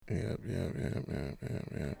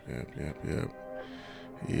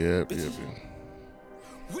Yep.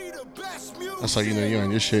 That's how you know you're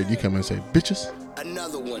on your shit. You come and say, bitches.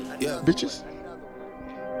 Another one, yeah. Bitches.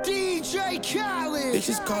 DJ Khaled.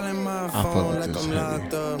 Bitches calling my phone like I'm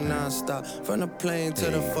locked up non-stop. From the plane to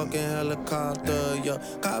the fucking helicopter, yeah.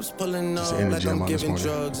 Cops pulling up like I'm giving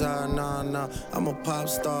drugs, nah. I'm a pop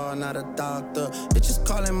star, not a doctor. Bitches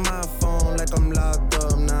calling my phone like I'm locked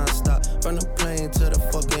up non-stop. From the plane to the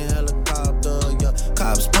fucking helicopter, yeah.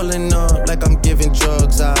 Cops pulling up like I'm giving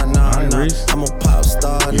drugs, nah. I'm a pop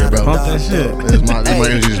star, not a doctor. That's my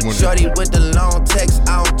energy this morning. Shorty with the long text,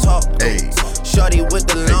 I don't talk. Shorty with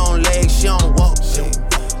the long legs, she don't walk.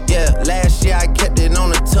 Yeah, last year I kept it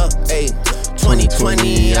on the tuck.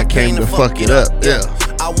 2020, I came to fuck it up. Yeah.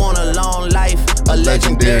 I want a long life, a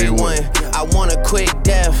legendary one. I want a quick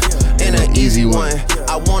death and an easy one.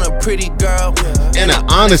 I want a pretty girl And an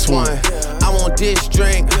honest one. I want this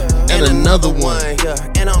drink and another one. Yeah,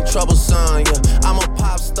 and I'm troublesome. Yeah, I'm a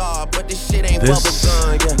pop star, but this shit ain't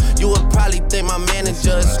bubblegum. Yeah, you would probably think my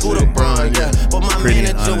manager is Scooter Braun. Yeah, but my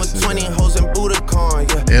manager with 20 hoes and Budokan.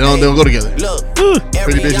 Yeah, They don't go together. Look,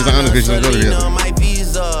 Pretty bitches and honest bitches don't go together. my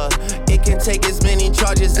visa. It can take as many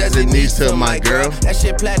charges as it needs to, my girl. That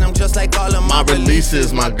shit platinum just like all of my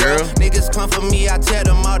releases, my girl. Niggas come for me, I tear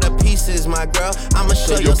them all to pieces, my girl. I'ma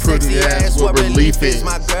show your sexy ass what relief is,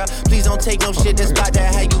 my girl. Please don't take no shit that's about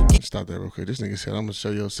that how you get. Stop that real quick. This nigga said, I'm gonna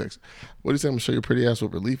show your sex. What do you say? I'm gonna show your pretty ass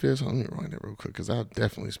what relief is? Let me rewind that real quick because I'll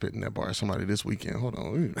definitely spit in that bar at somebody this weekend. Hold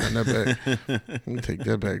on. Let me run that back. Let me take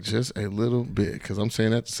that back just a little bit because I'm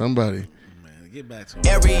saying that to somebody. Get back to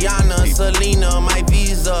Ariana, Selena, my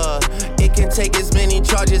visa. It can take as many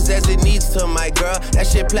charges as it needs to, my girl. That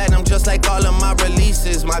shit platinum just like all of my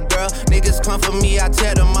releases, my girl. Niggas come for me, I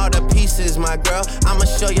tear them all to pieces, my girl. I'ma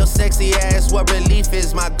show your sexy ass what relief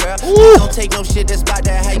is, my girl. Don't take no shit that's about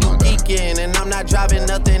that how you geeking. And I'm not driving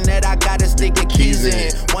nothing that I gotta stick the keys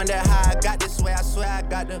in. Wonder how I got this way, I swear I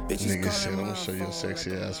got the bitches. Nigga said, I'm gonna show your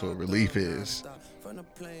sexy ass what relief is. I'm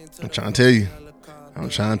trying to tell you.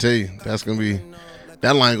 That's gonna be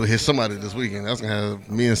that line gonna hit somebody this weekend. That's gonna have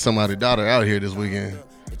me and somebody's daughter out here this weekend.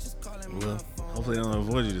 Well, hopefully they don't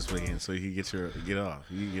avoid you this weekend so you can get off.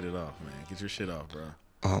 You can get it off, man. Get your shit off, bro.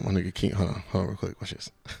 Oh, my nigga King. Hold on real quick. Watch this.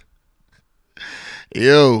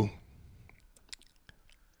 Yo.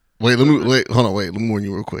 Hold on, let me warn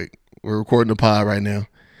you real quick. We're recording the pod right now.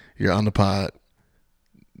 You're on the pod.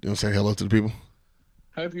 You wanna say hello to the people?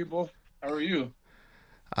 Hi people. How are you?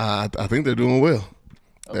 I think they're doing well.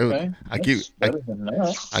 Okay. I keep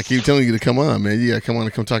telling you to come on, man. You gotta come on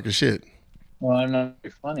and come talk your shit. Well, I'm not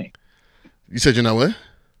very funny. You said you're not what?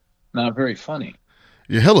 Not very funny.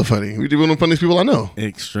 You're hella funny. You're one of the funniest people I know.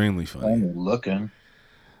 Extremely funny. I'm looking.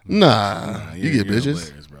 Nah, you get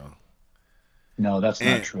bitches. Bro. No, that's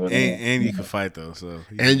not true at all. And you can fight though, so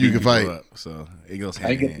and you can fight. Up, so it goes hand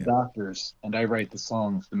I in get hand. the doctors and I write the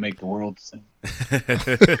songs to make the world sing. I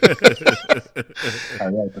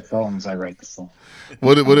write the songs.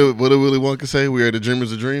 What did Willy Wonka say? We are the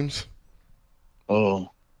dreamers of dreams. Oh,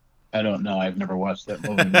 I don't know. I've never watched that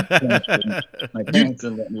movie. My parents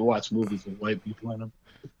didn't let me watch movies with white people in them.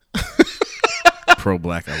 Pro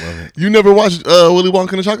black, I love it. You never watched Willy Wonka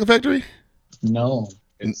and the Chocolate Factory? No,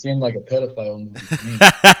 it seemed like a pedophile movie to me.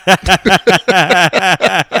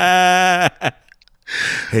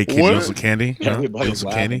 Hey, kid, you want some candy? Huh? You Everybody's want some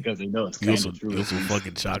laughing candy? because they know it's You kind want of true. some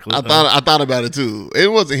fucking chocolate? I thought about it too. It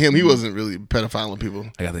wasn't him. He wasn't really pedophiling people.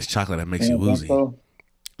 I got this chocolate that makes you woozy.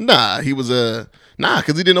 Nah, he was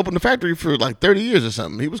because he didn't open the factory for like 30 years or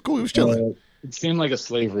something. He was cool. He was chilling. It seemed like a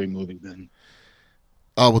slavery movie then.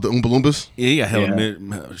 Oh, with the Oompa Loompas? Yeah, you got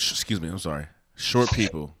hella excuse me, I'm sorry. Short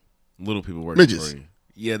people, little people working Midgets. for you.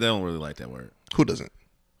 Yeah, they don't really like that word. Who doesn't?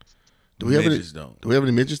 Do we have any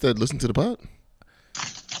midgets that listen to the pod?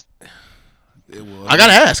 I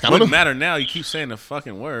gotta ask. I don't know. Doesn't matter now. You keep saying the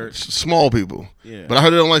fucking word. Small people. Yeah. But I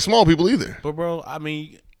heard they don't like small people either. But bro, I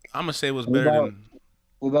mean, I'm gonna say what's better than.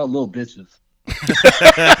 What about little bitches?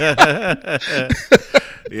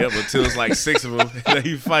 Yeah, but till it's like 6 of them,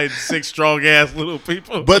 you fight 6 strong ass little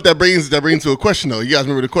people. But that brings to a question though. You guys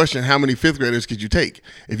remember the question? How many 5th graders could you take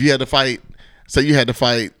if you had to fight? Say you had to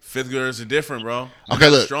fight. 5th graders are different, bro. Okay,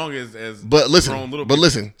 look. Strong as But listen. grown little But people.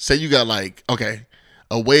 listen. Say you got like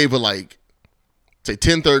a wave of like say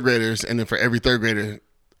 10 3rd graders, and then for every 3rd grader,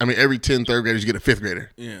 every 10 3rd graders you get a 5th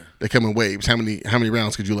grader. Yeah. They come in waves. How many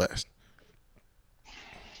rounds could you last?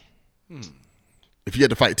 If you had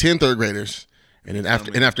to fight 10 3rd graders, and then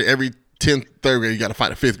after every 10th 3rd grader, you got to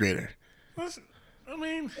fight a 5th grader. I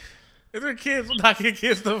mean, If they're kids, we're knocking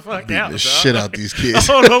kids the fuck Beating out, the dog. shit out these kids.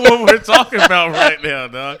 I don't know what we're talking about right now,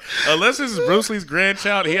 dog. Unless this is Bruce Lee's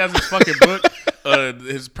grandchild, he has his fucking book,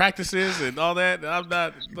 his practices and all that. I'm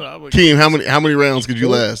not. Keem, how many rounds could you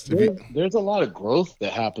last? There's a lot of growth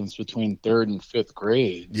that happens between 3rd and 5th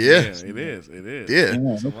grade. Yeah, it is. Yeah,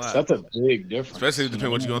 that's a big difference. Especially depending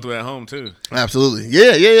on what you're going through at home too. Absolutely.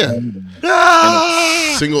 Yeah.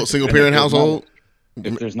 Single parent household.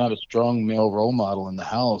 If there's not a strong male role model in the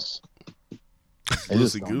house,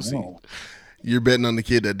 Loosey-goosey. You're betting on the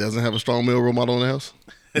kid that doesn't have a strong male role model in the house?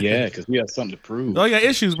 Yeah, because he has something to prove. Oh, you got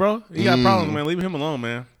issues, bro. You got problems, man. Leave him alone,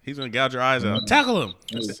 man. He's gonna gouge your eyes out. Tackle him.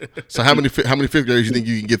 So how many 5th graders you think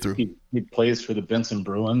you can get through? He plays for the Benson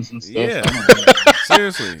Bruins and stuff. Yeah.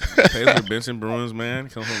 Seriously. Plays for Benson Bruins, man.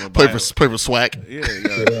 Comes from a Play for SWAC. Yeah, you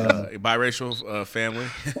got a biracial family.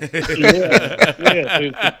 So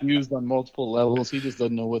he's confused on multiple levels. He just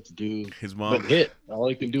doesn't know what to do. His mom but hit. All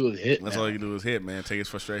he can do is hit. That's all he can do is hit, man. Take his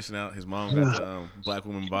frustration out. His mom got the black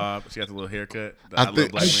woman bob. She got the little haircut.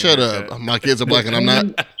 Shut up. My kids are black and I'm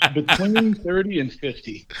not. Between 30 and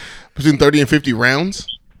 50. Between 30 and 50 rounds?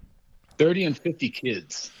 30 and 50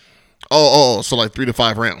 kids. Oh, so like 3 to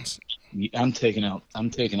 5 rounds. I'm taking out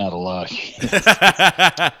a lot.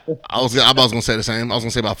 I was gonna say the same. I was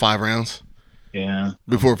gonna say about 5 rounds. Yeah.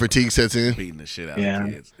 Before fatigue sets in. Beating the shit out of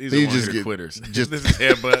kids. These are just quitters. This is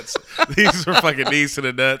headbutts. These are fucking knees to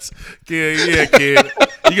the nuts. Kid.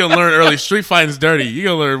 You gonna learn early. Street fighting's dirty. You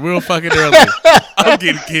gonna learn real fucking early. I'm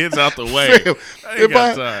getting kids out the way.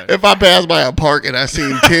 If I pass by a park and I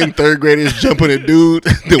seen 10 3rd graders jumping a dude,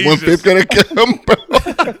 then 1 5th grader come, bro.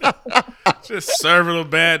 Just serving them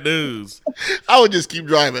bad news. I would just keep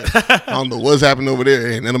driving. I don't know what's happening over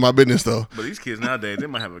there. Ain't none of my business though. But these kids nowadays, they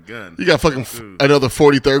might have a gun. You got fucking another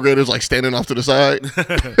 40 3rd graders like standing off to the side.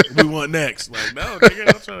 We want next. Like, no,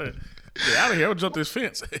 nigga, I'm trying to get out of here. I'll jump this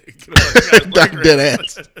fence. Dead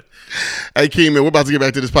ass. Hey, Keem, man, we're about to get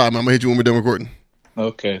back to this pod, man. I'm gonna hit you when we're done recording.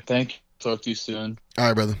 Okay, thank you. Talk to you soon. All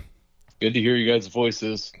right, brother. Good to hear you guys'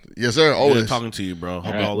 voices. Yes, sir. Always talking to you, bro. Hope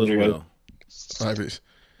all right, all is well. All right, peace.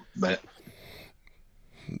 Bye.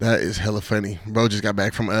 That is hella funny. Bro just got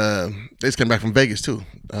back from they just came back from Vegas too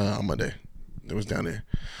on Monday. It was down there.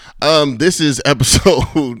 This is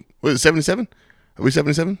episode what is it, 77? Are we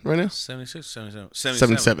 77 right now? 76, 77.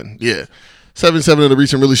 77. Yeah. 77 of the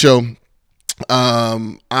Reese and Really show.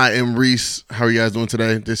 I am Reese. How are you guys doing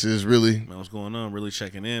today? This is Really. Man, what's going on? Really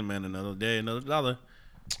checking in, man. Another day, another dollar.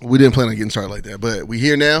 We didn't plan on getting started like that, but we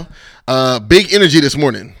here now. Big energy this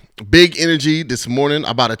morning.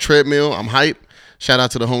 I bought a treadmill. I'm hyped. Shout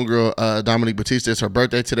out to the homegirl, Dominique Batista. It's her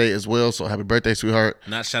birthday today as well, so happy birthday, sweetheart.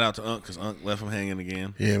 Not shout out to Unc, because Unc left him hanging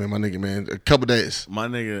again. Yeah, man, my nigga, man. A couple days. My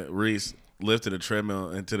nigga, Reese, lifted a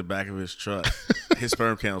treadmill into the back of his truck. His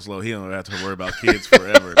sperm count's low. He don't have to worry about kids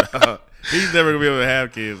forever, dog. He's never going to be able to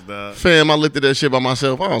have kids, dog. Fam, I lifted that shit by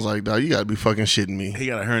myself. I was like, dog, you got to be fucking shitting me. He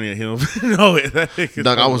got a hernia. He don't know it.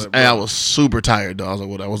 Dog, I was super tired, dog. I was like,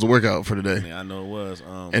 well, that was a workout for today. Yeah, I know it was.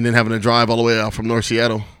 And then having to drive all the way out from North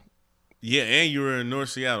Seattle. Yeah, and you were in North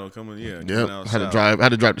Seattle coming. Yeah, I had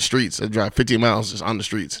to drive the streets. I had to drive 15 miles just on the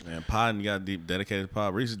streets. Man, Pod got deep dedicated to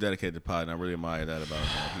Pod. Reese is dedicated to Pod, and I really admire that about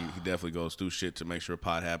him. He definitely goes through shit to make sure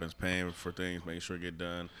Pod happens, paying for things, making sure it get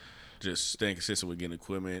done, just staying consistent with getting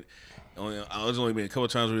equipment. I was only been a couple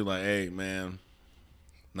of times where you're like, hey, man,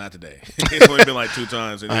 not today. It's only been like 2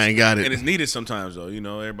 times. I ain't got it. And it's needed sometimes, though. You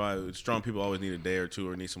know, everybody, strong people always need a day or two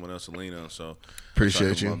or need someone else to lean on. So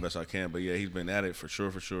appreciate you. Best I can. But yeah, he's been at it for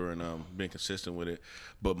sure, and been consistent with it.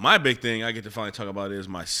 But my big thing I get to finally talk about is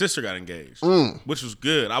my sister got engaged, which was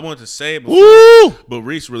good. I wanted to say it before, but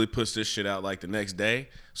Reese really puts this shit out like the next day.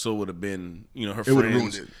 So it would have been, her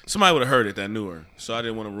friends. Somebody would have heard it that knew her. So I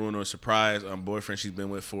didn't want to ruin her surprise. Boyfriend she's been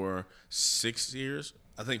with for 6 years.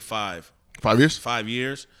 I think 5. 5 years? 5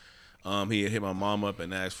 years. He had hit my mom up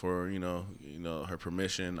and asked for, her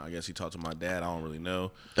permission. I guess he talked to my dad. I don't really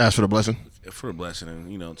know. Asked for the blessing? For the blessing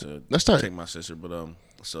and, to That's tight. Take my sister. But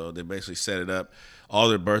so they basically set it up. All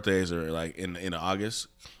their birthdays are like in August,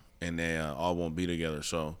 and they all won't be together.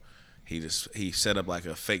 So he set up like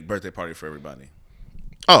a fake birthday party for everybody.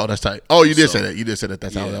 Oh, that's tight. Oh, you did say that. You did say that.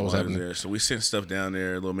 That's how that was happening. There. So we sent stuff down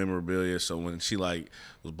there, a little memorabilia. So when she was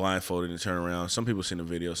blindfolded and turned around, some people seen the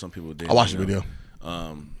video, some people didn't. I watched the video.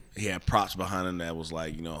 He had props behind him that was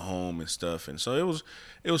like, home and stuff. And so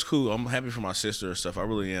it was cool. I'm happy for my sister and stuff. I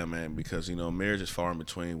really am, man, because, marriage is far in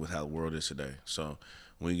between with how the world is today. So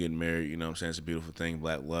when you get married, what I'm saying, it's a beautiful thing.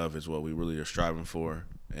 Black love is what we really are striving for.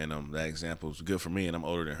 And that example is good for me, and I'm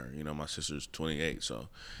older than her. My sister's 28, so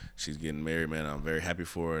she's getting married, man. I'm very happy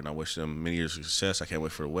for her, and I wish them many years of success. I can't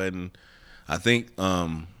wait for the wedding. I think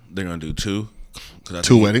they're going to do 2.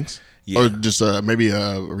 2 weddings? or just maybe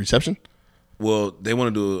a reception? Well, they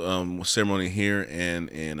want to do a ceremony here and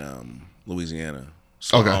in Louisiana.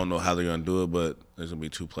 So I don't know how they're gonna do it, but there's gonna be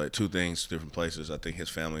two things, different places. I think his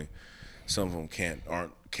family, some of them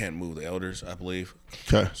can't move the elders, I believe.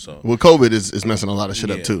 Okay. So COVID is messing a lot of shit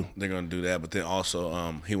up too. They're gonna do that, but then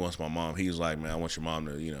also he wants my mom. He's like, man, I want your mom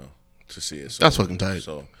to to see it. So, that's fucking tight.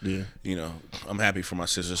 So yeah, I'm happy for my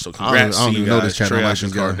sister. So congrats to you guys, Treyarch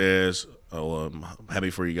and Cardez. I'm happy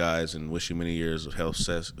for you guys and wish you many years of health,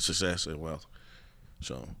 success, and wealth.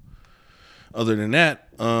 So, other than that,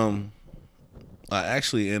 I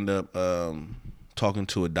actually end up talking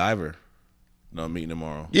to a diver. No, I'm meeting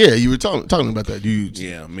tomorrow. Yeah, you were talking about that.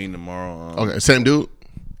 I'm meeting tomorrow. Okay, same dude?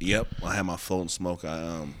 Yep. I had my float and smoke.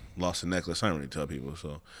 I lost a necklace. I don't really tell people.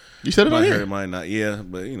 So you said it on here? It might not. Yeah,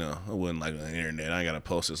 but it wasn't like on the internet. I ain't got to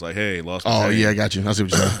post. It's like, hey, lost my chain. Yeah, I got you. I see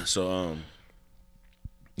what you're saying. So,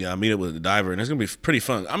 I meet up with the diver, and it's going to be pretty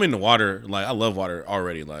fun. I'm in the water. Like, I love water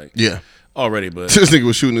already. Like, yeah. Already, but this nigga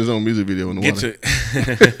was shooting his own music video in the water.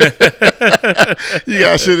 You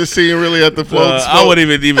guys should have seen really at the float. I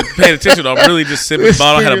wouldn't even pay attention. I'm really just sipping the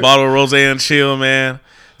bottle. I had a bottle of rosé and chill, man.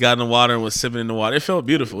 Got in the water and was sipping in the water. It felt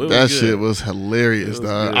beautiful. That shit was hilarious,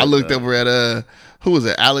 dog. I looked over at who was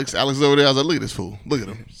it? Alex over there. I was like, look at this fool. Look at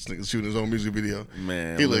him. This nigga shooting his own music video.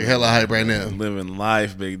 Man, he look hella hype right now. Living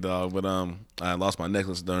life, big dog. But I lost my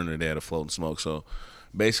necklace during the day at a float and smoke. So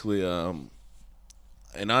basically,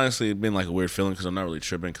 and honestly, it's been like a weird feeling because I'm not really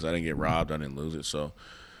tripping because I didn't get robbed. I didn't lose it. So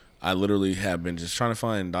I literally have been just trying to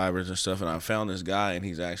find divers and stuff. And I found this guy, and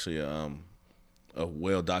he's actually a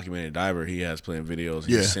well-documented diver. He has plenty of videos.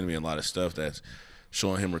 He's sending me a lot of stuff that's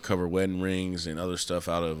showing him recover wedding rings and other stuff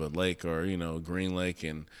out of a lake or, Green Lake.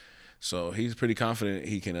 And so he's pretty confident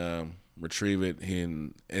he can retrieve it.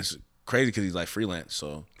 It's crazy because he's like freelance.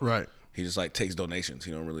 So he just like takes donations.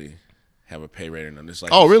 He don't really have a pay rate or nothing. It's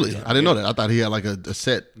like, oh, really? I didn't know that. I thought he had like a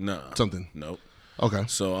set something. Nope. Okay.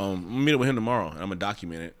 So I'm going to meet up with him tomorrow, and I'm going to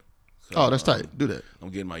document it. So, that's tight. Do that. I'm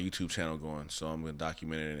getting my YouTube channel going, so I'm going to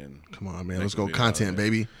document it. And come on, man. Let's go content,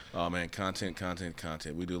 baby. Oh, man. Content.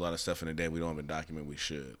 We do a lot of stuff in the day we don't even document. We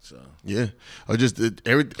should. So yeah. Or just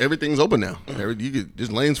everything's open now. You could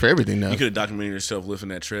just lanes for everything now. You could have documented yourself lifting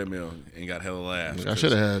that treadmill and got hella laughs. I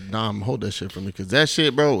should have had Dom hold that shit for me because that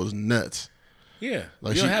shit, bro, was nuts. Yeah,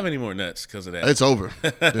 like you don't have any more nuts because of that. It's over.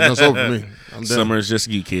 It's over for me. I'm done. Summer is just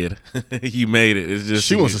you, kid. You made it. It's just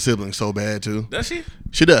she wants a sibling so bad too. Does she?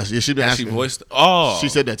 She does. Yeah, she's been asking. She voiced. Oh, she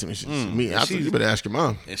said that to me. I think you better ask your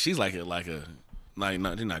mom. And she's like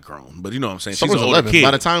they're not grown, but you know what I'm saying. She's an older kid.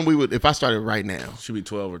 By the time if I started right now, she'd be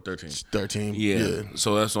 12 or 13. 13. Yeah.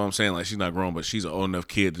 So that's what I'm saying. Like she's not grown, but she's an old enough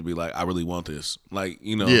kid to be like, I really want this. Like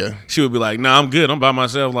Yeah. She would be like, nah, I'm good. I'm by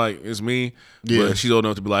myself. Like it's me. Yeah. But she's old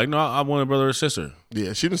enough to be like, no, I want a brother or sister.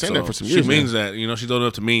 Yeah. She's been saying that for some years. She means that. She's old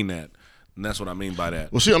enough to mean that, and that's what I mean by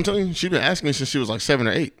that. Well, I'm telling you, she's been asking me since she was like 7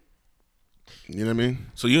 or 8. You know what I mean?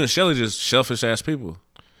 So you and Shelly just selfish ass people.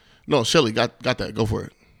 No, Shelly got that. Go for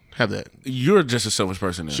it. Have that. You're just a selfish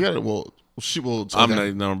person then. She got it. Well, she will. I'm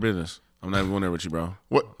not in business. I'm not even going there with you, bro.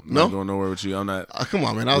 What? I'm not going nowhere with you. I'm not. Come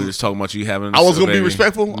on, man. We're just talking about you having. I was going to be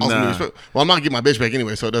respectful. Well, I'm not getting my bitch back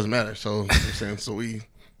anyway, so it doesn't matter. So, I'm saying, so we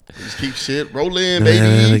just keep shit rolling,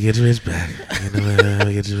 baby. Get your bitch back.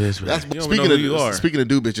 Get your bitch back. Speaking of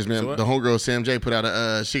dude bitches, man. The homegirl Sam J put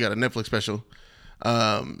out she got a Netflix special.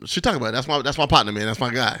 She talk about it. That's my partner, man. That's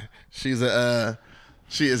my guy. She is a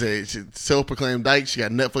self-proclaimed dyke. She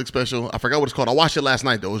got a Netflix special. I forgot what it's called. I watched it last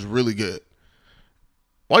night, though. It was really good.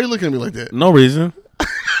 Why are you looking at me like that? No reason.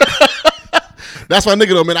 That's my nigga,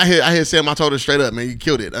 though, man. I hear Sam. I told her straight up, man. You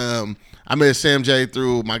killed it. I met Sam J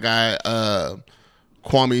through my guy,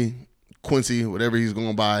 Kwame Quincy, whatever he's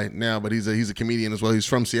going by now, but he's a comedian as well. He's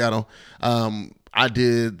from Seattle. I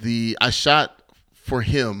shot for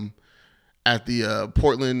him at the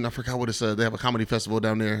Portland. I forgot what it's. They have a comedy festival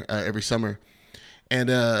down there every summer. And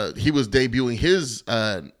he was debuting his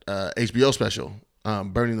HBO special,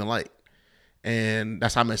 Burning the Light. And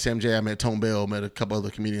that's how I met Sam J. I met Tone Bell, met a couple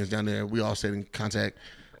other comedians down there. We all stayed in contact.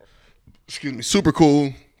 Excuse me. Super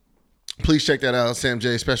cool. Please check that out, Sam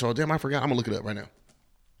J special. Damn, I forgot. I'm going to look it up right now.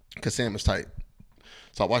 Because Sam is tight.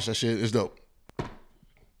 So I watched that shit. It's dope.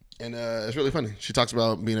 And it's really funny. She talks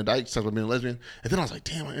about being a dyke. She talks about being a lesbian. And then I was like,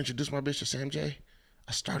 damn, I introduced my bitch to Sam J.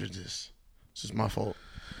 I started this. This is my fault.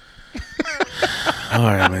 All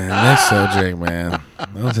right, man. Next subject, man.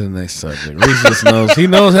 On to the next subject. Reese just knows. He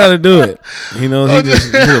knows how to do it. He knows. He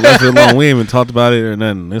just left it alone. We ain't even talked about it or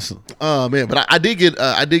nothing. Oh man, but I did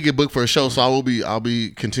get booked for a show, so I'll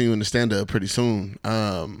be continuing to stand up pretty soon.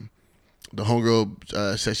 The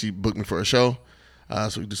homegirl said she booked me for a show,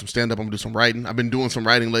 so we do some stand up. I'm gonna do some writing. I've been doing some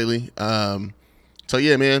writing lately. So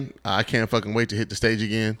yeah, man, I can't fucking wait to hit the stage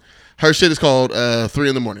again. Her shit is called 3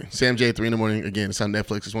 in the Morning. Sam J 3 in the Morning. Again, it's on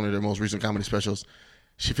Netflix. It's one of their most recent comedy specials.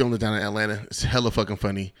 She filmed it down in Atlanta. It's hella fucking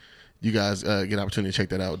funny. You guys get an opportunity to check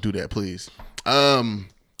that out. Do that, please.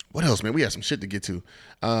 What else, man? We got some shit to get to.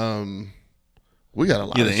 We got a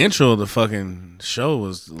lot. Yeah, of the shit. intro of the fucking show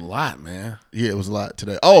was a lot, man. Yeah, it was a lot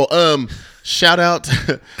today. Oh, shout out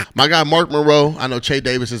to my guy Mark Monroe. I know Che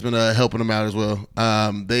Davis has been helping him out as well.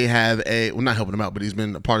 They have not helping him out, but he's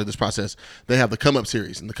been a part of this process. They have the Come Up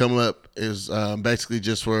series, and the Come Up is basically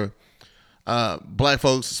just for black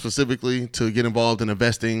folks specifically to get involved in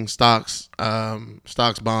investing, stocks,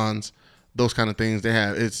 bonds, those kind of things. They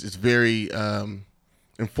have it's very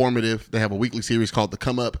informative. They have a weekly series called The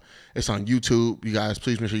Come Up. It's on YouTube. You guys,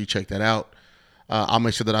 please make sure you check that out. I'll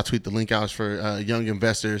make sure that I tweet the link out for young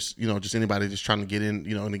investors, just anybody just trying to get in,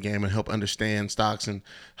 in the game and help understand stocks and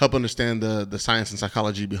help understand the science and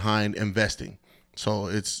psychology behind investing. So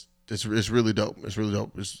it's really dope. It's really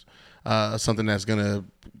dope. It's something that's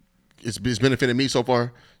it's benefited me so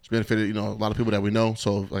far. It's benefited, a lot of people that we know.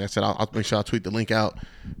 So like I said, I'll make sure I tweet the link out,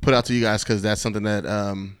 put it out to you guys, because that's something that,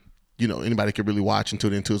 anybody could really watch and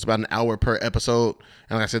tune into. It's about an hour per episode.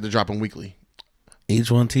 And like I said, they're dropping weekly. Each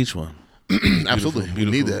one teach one. Absolutely. Beautiful. We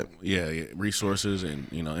need that. Yeah. Resources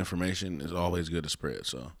and, information is always good to spread.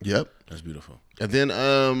 So yep. That's beautiful. And then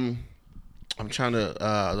I'm trying to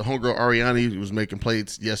the homegirl Ariani was making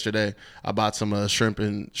plates yesterday. I bought some shrimp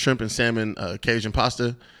and salmon Cajun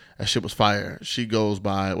pasta. That shit was fire. She goes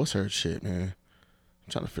by, what's her shit, man?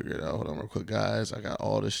 I'm trying to figure it out. Hold on real quick, guys. I got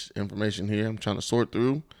all this information here. I'm trying to sort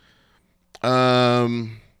through.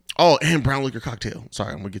 And Brown Liquor Cocktail.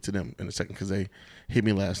 Sorry, I'm gonna get to them in a second because they hit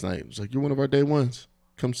me last night. It was like, you're one of our day ones.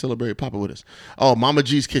 Come celebrate Papa with us. Oh, Mama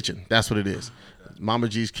G's Kitchen. That's what it is. Mama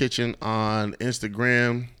G's Kitchen on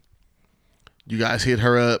Instagram. You guys hit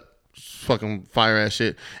her up. Fucking fire ass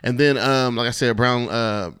shit. And then, like I said,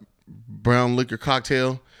 Brown Liquor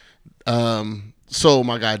Cocktail. So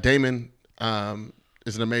my guy Damon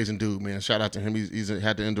is an amazing dude, man. Shout out to him. He's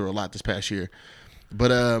had to endure a lot this past year. But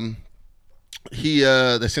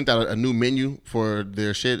they sent out a new menu for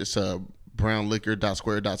their shit. It's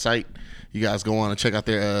brownliquor.square.site. You guys go on and check out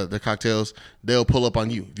their cocktails. They'll pull up on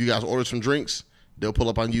you. If you guys order some drinks, they'll pull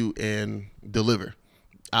up on you and deliver.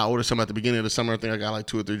 I ordered some at the beginning of the summer. I think I got like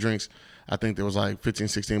 2 or 3 drinks. I think there was like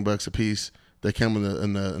 $15-$16 a piece. They came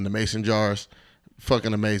in the mason jars.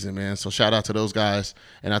 Fucking amazing, man. So shout out to those guys.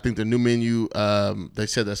 And I think the new menu, they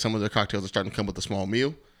said that some of their cocktails are starting to come with a small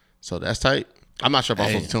meal. So that's tight. I'm not sure if I'm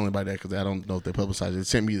supposed to tell anybody that because I don't know if they publicize it. They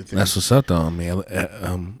sent me the thing. That's what's up, though. I mean,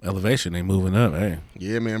 elevation, they moving up. Hey,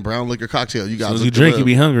 yeah, man. Brown Liquor Cocktail. You guys, as soon as you drink, you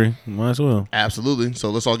be hungry. Might as well. Absolutely. So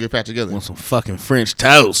let's all get back together. Want some fucking French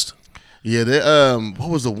toast? Yeah. They what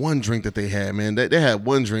was the one drink that they had, man? They had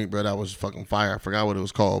one drink, bro, that was fucking fire. I forgot what it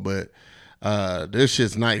was called, but their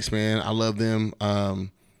shit's nice, man. I love them.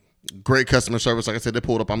 Great customer service. Like I said, they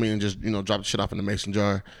pulled up on me and just dropped the shit off in the mason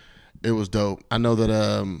jar. It was dope. I know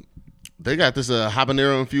that they got this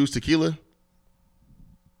habanero infused tequila.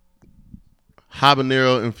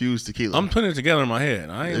 Habanero infused tequila. I'm putting it together in my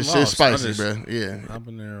head. I ain't it's lost. just spicy, bro. Yeah.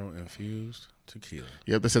 Habanero infused tequila.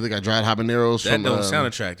 Yep, they said they got dried habaneros. That don't sound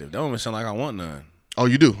attractive. That don't even sound like I want none. Oh,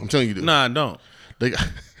 you do? I'm telling you do. Nah, I don't. They got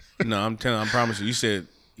No, I promise you.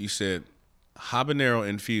 You said habanero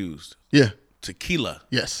infused. Yeah. Tequila.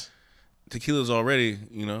 Yes. Tequila's already,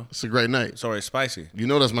 It's a great night. it's already spicy. You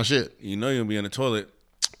know that's my shit. You know you'll be in the toilet.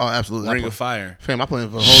 Oh, absolutely. Ring of fire. Fam, I plan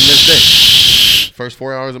for the whole next day. First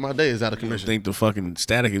 4 hours of my day is out of I commission. think the fucking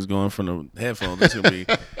static is going from the headphones. That's gonna be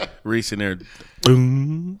reaching there.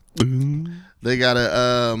 Boom, boom. They got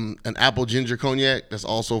an apple ginger cognac that's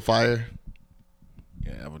also fire.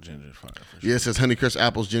 Yeah, apple ginger fire. For sure. Yeah, it says Honeycrisp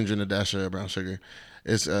apples, ginger, and a dash of brown sugar.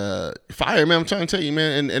 It's fire, man. I'm trying to tell you,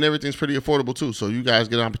 man, and everything's pretty affordable too. So you guys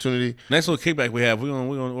get an opportunity. Next little kickback we have, we're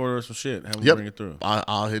gonna order some shit. Have them bring it through.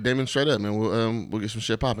 I'll hit Damon straight up, man. We'll get some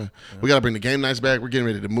shit popping. Yeah. We gotta bring the game nights back. We're getting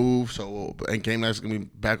ready to move, and game nights gonna be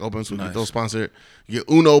back open. So we get those sponsored. You get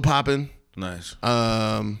Uno popping. Nice.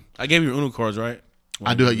 I gave you Uno cards, right?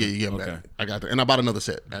 I do. Yeah, you get them back. I got that, and I bought another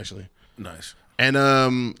set actually. Nice. And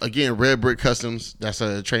again, Red Brick Customs. That's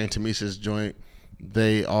a Trey and Tamisa's joint.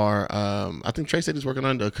 They are, I think Trey said he's working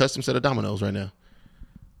on a custom set of dominoes right now.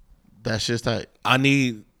 That shit's tight. I'm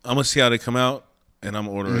gonna see how they come out, and I'm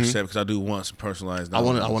gonna order a set because I do want some personalized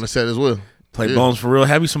dominoes. I want a set as well. Play bones for real.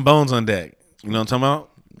 Have you some bones on deck? You know what I'm talking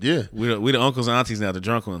about? Yeah. We the uncles and aunties now, the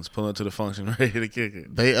drunk ones, pulling up to the function, ready to kick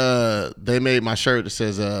it. They made my shirt that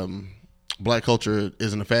says Black culture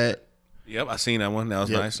isn't a fad. Yep, I seen that one. That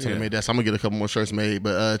was nice. So they made that. So I'm gonna get a couple more shirts made.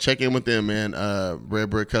 But check in with them, man.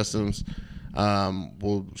 Red Brick Customs.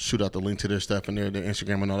 We'll shoot out the link to their stuff and their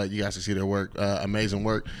Instagram and all that. You guys can see their work. Amazing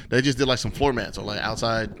work. They just did like some floor mats or like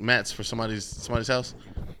outside mats for somebody's house.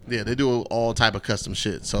 Yeah, they do all type of custom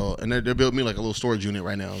shit. So, and they're building me like a little storage unit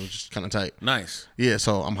right now, which is kind of tight. Nice. Yeah,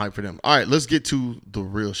 so I'm hyped for them. All right, let's get to the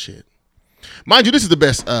real shit. Mind you, this is the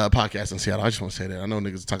best podcast in Seattle. I just want to say that. I know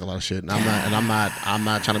niggas talk a lot of shit, and I'm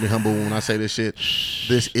not trying to be humble when I say this shit.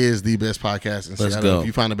 This is the best podcast in Seattle. Go. If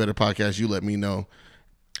you find a better podcast, you let me know.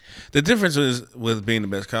 The difference is with being the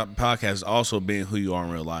best podcast is also being who you are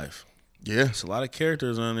in real life. Yeah, It's a lot of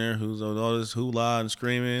characters on there who's all this hoo-la and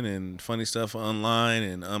screaming and funny stuff online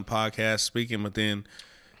and on podcast speaking, but then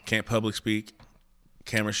can't public speak,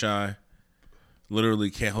 camera shy,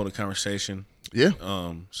 literally can't hold a conversation. yeah.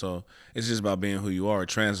 So it's just about being who you are. It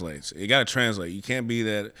translates. You got to translate. You can't be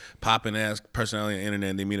that popping ass personality on the internet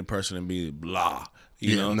and then meet a person and be blah.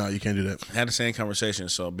 You know? No, you can't do that. Have the same conversation.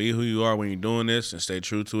 So be who you are when you're doing this and stay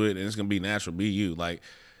true to it. And it's going to be natural. Be you. Like,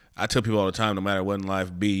 I tell people all the time, no matter what in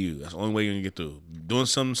life, be you. That's the only way you're going to get through. Doing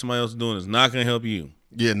something somebody else is doing is not going to help you.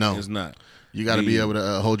 Yeah, no. It's not. You got to be able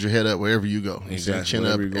to hold your head up wherever you go. Exactly. Chin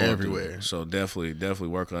up Whatever you're going everywhere. through. So definitely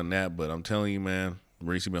work on that. But I'm telling you, man,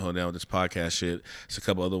 Reese, you've been holding down with this podcast shit. It's a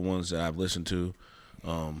couple other ones that I've listened to.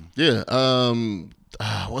 Yeah.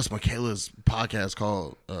 What's Michaela's podcast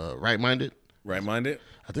called? Right Minded? Right Minded?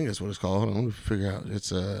 I think that's what it's called. Hold on, let me figure out.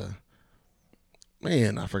 It's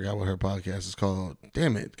man, I forgot what her podcast is called.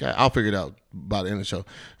 Damn it. I'll figure it out by the end of the show.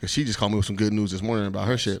 Because she just called me with some good news this morning about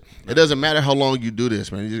her shit. It doesn't matter how long you do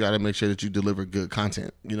this, man. You just got to make sure that you deliver good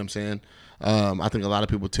content. You know what I'm saying? I think a lot of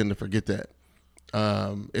people tend to forget that.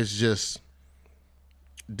 It's just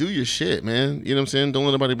do your shit, man. You know what I'm saying? Don't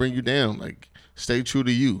let nobody bring you down. Like, stay true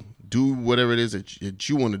to you. Do whatever it is that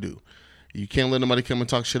you want to do. You can't let nobody come and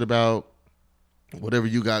talk shit about whatever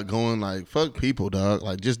you got going. Like, fuck people, dog.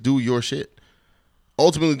 Like, just do your shit.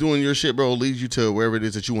 Ultimately, doing your shit, bro, leads you to wherever it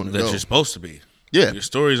is that you want to go. That you're supposed to be. Yeah. Your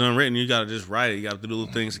story's unwritten. You got to just write it. You got to do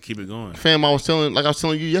little things to keep it going. Fam, I was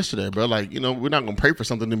telling you yesterday, bro. Like, you know, we're not going to pray for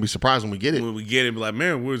something and be surprised when we get it. When we get it, be like,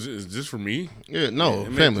 man, is this for me? Yeah, no, It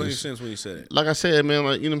made fam. plenty of sense when you said it. Like I said, man,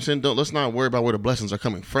 like, you know what I'm saying? Let's not worry about where the blessings are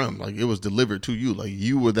coming from. Like, it was delivered to you. Like,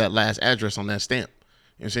 you were that last address on that stamp. You know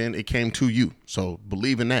what I'm saying? It came to you. So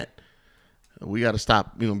believe in that. We got to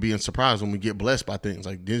stop, being surprised when we get blessed by things.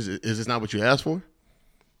 Like, is this not what you asked for?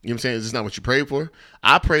 You know what I'm saying? Is this not what you prayed for?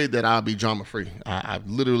 I prayed that I'll be drama free. I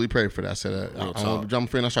literally prayed for that. I said, I want to be drama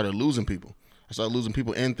free, and I started losing people. I started losing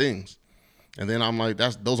people and things. And then I'm like,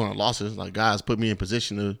 those aren't losses. Like, God's put me in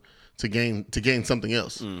position to gain something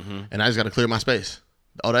else. Mm-hmm. And I just got to clear my space.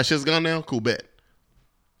 Oh, that shit's gone now? Cool, bet.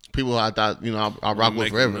 People I thought, I'll rock with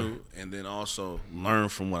forever. And then also learn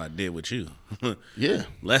from what I did with you. Yeah.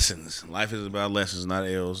 Lessons. Life is about lessons, not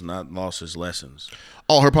L's, not losses, lessons.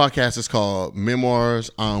 Oh, her podcast is called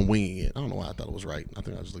Memoirs on Winging It. I don't know why I thought it was right. I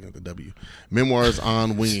think I was just looking at the W. Memoirs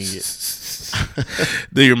on Winging It.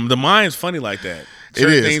 The mind's funny like that.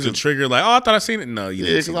 Certain It is. things will trigger like, oh, I thought I seen it. No, you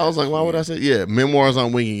didn't. Yeah, because I was like, why would I say? Yeah, Memoirs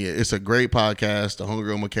on Winging It. It's a great podcast. The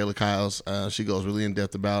homegirl Michaela Kyles, she goes really in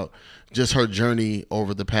depth about just her journey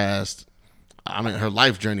over the past. I mean, her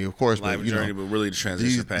life journey, of course. Life journey, but really the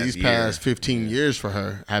transition these past 15 years for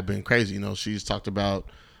her have been crazy. She's talked about,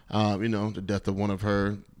 the death of one of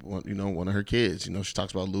her kids. She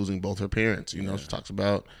talks about losing both her parents. She talks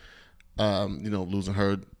about, losing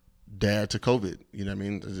her dad to COVID. You know what I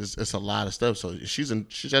mean? It's a lot of stuff. So she's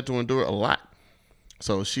had to endure a lot.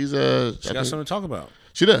 So she got something to talk about.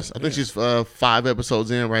 She does. I think she's 5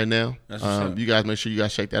 episodes in right now. That's what's up. You guys make sure you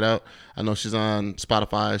guys check that out. I know she's on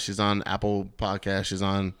Spotify. She's on Apple Podcasts. She's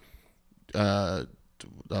on what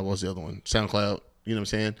was the other one? SoundCloud. You know what I'm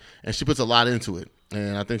saying? And she puts a lot into it.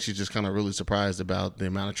 And I think she's just kind of really surprised about the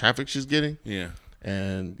amount of traffic she's getting. Yeah.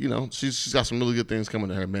 And, she's got some really good things coming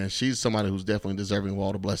to her, man. She's somebody who's definitely deserving of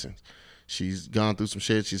all the blessings. She's gone through some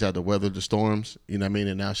shit. She's had to weather the storms. You know what I mean?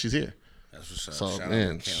 And now she's here. That's what's up.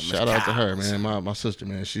 So, shout out to her, man. My sister,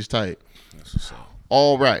 man. She's tight. That's what's up.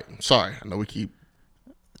 All right. Sorry. I know we keep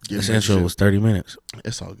getting this intro was 30 minutes.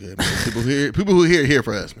 It's all good, man. People who here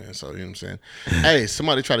for us, man. So, you know what I'm saying? Hey,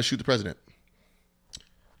 somebody tried to shoot the president.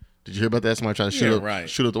 Did you hear about that? Somebody tried to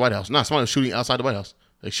shoot up the White House. No, somebody was shooting outside the White House.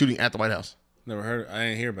 Like shooting at the White House. Never heard. I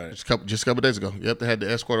didn't hear about it. Just a couple days ago. Yep, they had to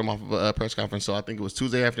escort him off of a press conference. So I think it was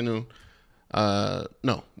Tuesday afternoon.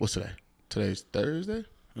 No, what's today? Today's Thursday?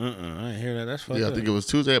 I didn't hear that. That's fucked up. I think it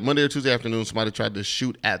was Monday or Tuesday afternoon. Somebody tried to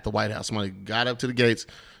shoot at the White House. Somebody got up to the gates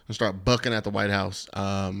and started bucking at the White House.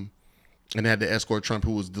 And they had to escort Trump,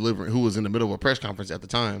 who was in the middle of a press conference at the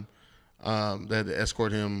time. They had to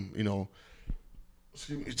escort him,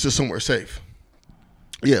 to somewhere safe.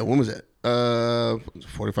 Yeah, when was that?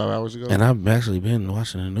 45 hours ago. And I've actually been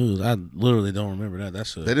watching the news. I literally don't remember that.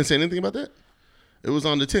 They didn't say anything about that? It was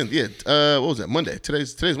on the 10th. Yeah. What was that? Monday.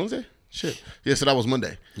 Today's Wednesday? Shit. Yeah, so that was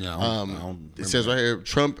Monday. Yeah. It says right here,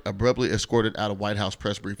 Trump abruptly escorted out of White House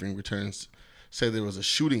press briefing, returns, said there was a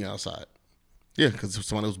shooting outside. Yeah, because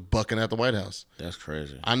somebody was bucking at the White House. That's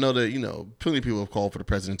crazy. I know that, plenty of people have called for the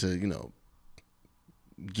president to,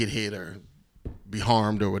 get hit or be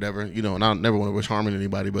harmed or whatever, and I never want to wish harm on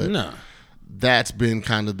anybody, but that's been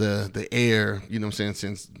kind of the air, since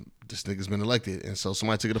this nigga's been elected. And so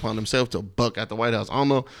somebody took it upon themselves to buck at the White House. I don't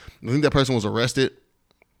know. I think that person was arrested.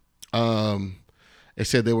 They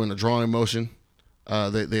said they were in a drawing motion.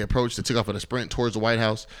 They approached, they took off at a sprint towards the White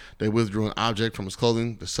House. They withdrew an object from his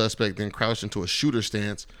clothing. The suspect then crouched into a shooter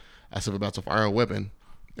stance as if about to fire a weapon,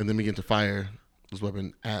 and then began to fire his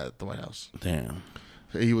weapon at the White House. Damn.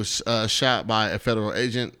 He was shot by a federal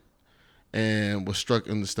agent and was struck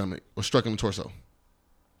in the stomach, was struck in the torso.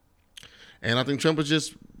 And I think Trump was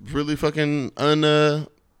just really fucking unfazed.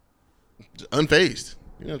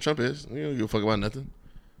 Trump is. He don't give a fuck about nothing.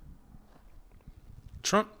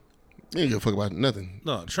 Trump? He don't give a fuck about nothing.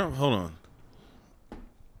 No, Trump, hold on.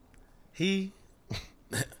 He's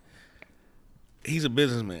a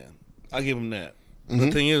businessman. I give him that. Mm-hmm.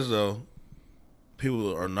 The thing is, though,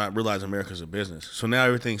 people are not realizing America's a business. So now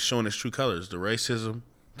everything's showing its true colors. The racism,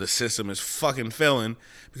 the system is fucking failing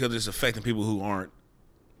because it's affecting people who aren't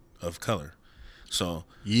of color. So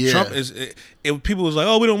Trump is. People was like,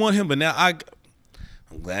 "Oh, we don't want him," but now I'm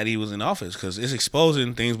glad he was in office because it's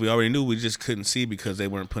exposing things we already knew we just couldn't see because they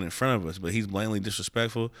weren't put in front of us. But he's blatantly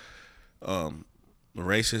disrespectful,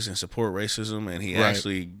 racist, and support racism, and he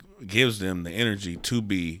actually gives them the energy to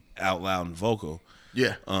be out loud and vocal.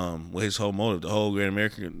 Yeah. With his whole motive, the whole great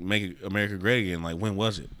America, make America great again. Like, when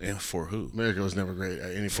was it and for who? America was never great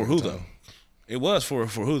at any for who though? It was for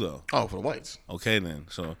who though? Oh, for the whites. Okay, then.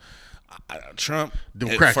 So Trump.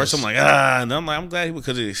 Democrats. First, I'm like, and I'm glad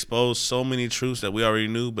because it exposed so many truths that we already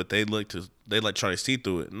knew, but they try to see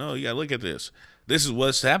through it. No, you gotta look at this. This is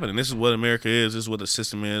what's happening. This is what America is. This is what the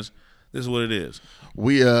system is. This is what it is.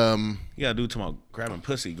 You gotta do tomorrow. Grabbing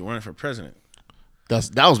pussy, running for president.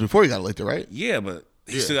 That was before he got elected, right? Yeah, but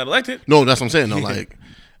he still got elected. No, that's what I'm saying. No, like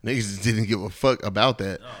niggas didn't give a fuck about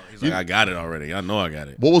that. No, he's like, I got it already. I know I got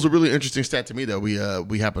it. What was a really interesting stat to me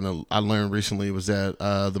that I learned recently was that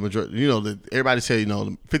the majority, everybody said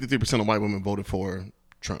 53% of white women voted for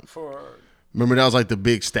Trump. Remember that was like the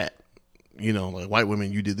big stat. Like white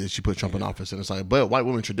women, you did this, you put Trump in office, and it's like, but white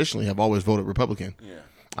women traditionally have always voted Republican.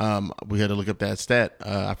 Yeah. We had to look up that stat.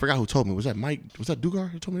 I forgot who told me. Was that Mike? Was that Dugar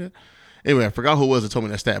who told me that? Anyway, I forgot who it was that told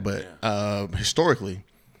me that stat, but historically,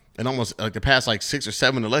 in almost like the past 6 or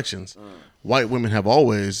 7 elections, white women have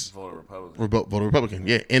always voted Republican.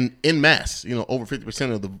 Yeah, in mass, over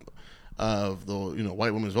 50% of the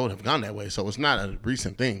white women's vote have gone that way. So it's not a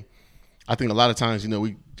recent thing. I think a lot of times,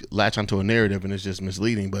 we latch onto a narrative and it's just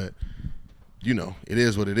misleading, but it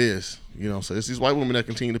is what it is. So it's these white women that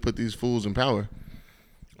continue to put these fools in power.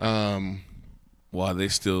 While they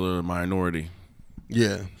still are a minority.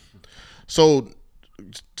 Yeah. So,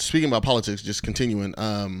 speaking about politics, just continuing,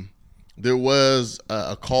 there was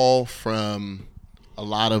a call from a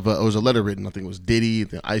lot of, it was a letter written, I think it was Diddy,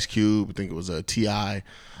 Ice Cube, I think it was T.I.,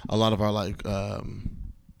 a lot of our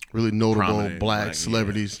really notable prominent black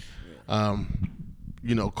celebrities,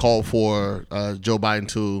 called for Joe Biden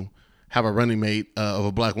to have a running mate of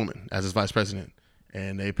a black woman as his vice president.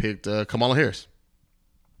 And they picked Kamala Harris.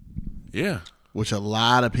 Yeah. Which a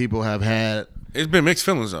lot of people have had. It's been mixed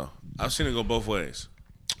feelings, though. I've seen it go both ways.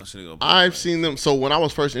 I've seen them. So when I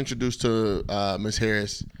was first introduced to Miss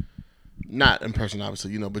Harris, not in person,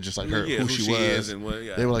 obviously, but just like her, who she was, and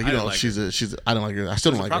they were like, she's I don't like her. I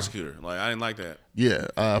still don't like her. Prosecutor, I didn't like that.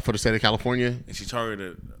 Yeah, for the state of California, and she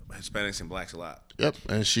targeted Hispanics and blacks a lot. Yep,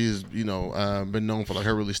 and she's been known for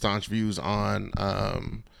her really staunch views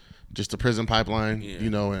on just the prison pipeline,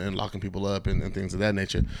 and locking people up and things of that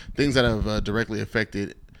nature, things that have directly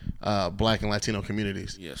affected black and Latino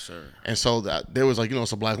communities. Yes, sir. And so there was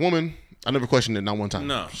it's a black woman. I never questioned it not one time.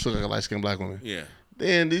 No. She looked like a light-skinned black woman. Yeah.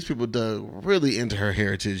 Then these people dug really into her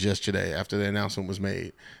heritage yesterday after the announcement was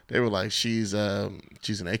made. They were like, she's an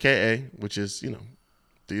AKA, which is, do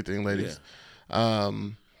your thing, ladies. Yeah.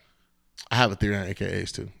 I have a theory on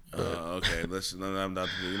AKAs too. Okay. I'm not.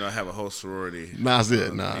 I have a whole sorority. Nah,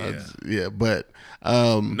 that's it. But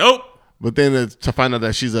nope. But then to find out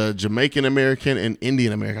that she's a Jamaican American and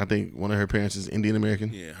Indian American. I think one of her parents is Indian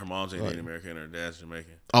American. Yeah, her mom's Indian American and her dad's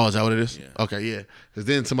Jamaican. Oh, is that what it is? Yeah. Okay, yeah. Because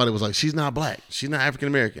then somebody was like, she's not black. She's not African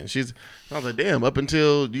American. I was like, damn, up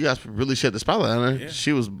until you guys really shed the spotlight on her,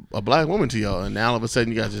 she was a black woman to y'all. And now all of a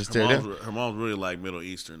sudden you guys just tear down. Her mom's really like Middle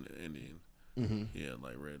Eastern Indian. Mm-hmm. Yeah,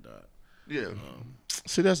 like Red Dot. Yeah.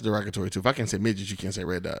 See, that's derogatory too. If I can't say midget, you can't say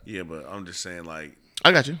Red Dot. Yeah, but I'm just saying like.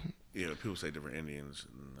 I got you. Yeah, people say different Indians.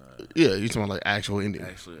 Yeah, you're talking about like actual Indian.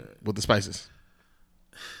 Actually. With the spices.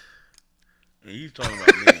 And you talking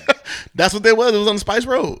about me. That's what they was. It was on the Spice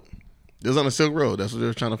Road. It was on the Silk Road. That's what they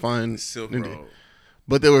were trying to find. Silk Indian. Road.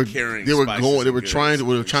 But they were trying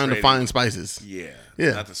to find spices. Yeah.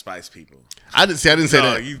 Yeah. Not the Spice people. I didn't say that.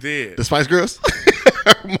 No, you did. The Spice Girls?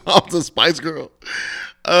 Her mom's a Spice Girl.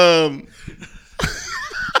 I'm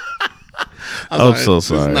so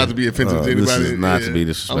sorry. This is not to be offensive to anybody. This is not to be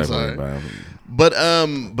disrespectful to anybody.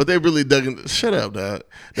 But they really dug in. Shut up, dog.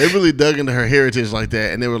 They really dug into her heritage like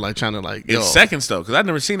that, and they were like trying to like. It's seconds though, because I'd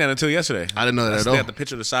never seen that until yesterday. I didn't know that at all. They had the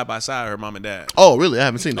picture of the side by side, her mom and dad. Oh, really? I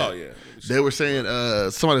haven't seen that. Oh yeah. They were saying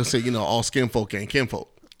somebody said all skin folk ain't kinfolk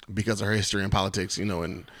because of her history in politics,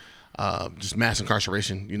 and just mass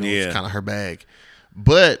incarceration. It's kind of her bag.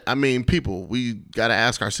 But I mean, people, we got to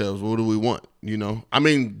ask ourselves, what do we want? I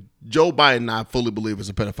mean, Joe Biden, I fully believe is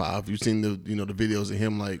a pedophile. If you've seen the the videos of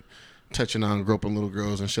him like touching on, groping little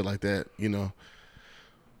girls and shit like that,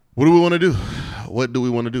 what do we want to do? What do we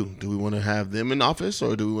want to do? Do we want to have them in office,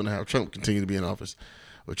 or do we want to have Trump continue to be in office?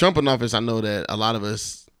 With Trump in office, I know that a lot of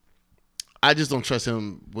us, I just don't trust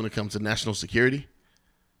him when it comes to national security.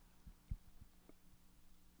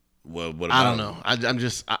 Well, what I don't know. I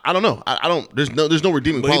don't know. I don't. There's no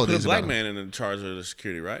redeeming qualities. He put a black man in charge of the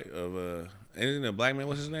security, right? Isn't it a black man?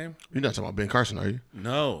 What's his name? You're not talking about Ben Carson, are you?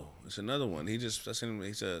 No, it's another one. He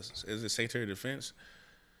says, is it Secretary of Defense?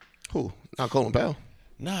 Who? Not Colin Powell.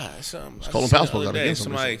 Nah, it's Colin Powell spoke out against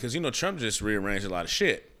somebody because Trump just rearranged a lot of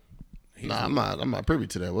shit. I'm not privy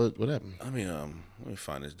to that. What happened? I mean, let me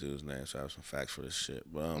find this dude's name so I have some facts for this shit.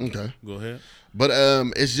 But okay, go ahead. But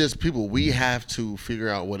it's just people. We have to figure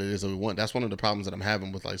out what it is that we want. That's one of the problems that I'm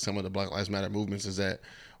having with like some of the Black Lives Matter movements is that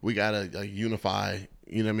we gotta unify.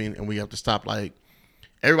 You know what I mean? And we have to stop like.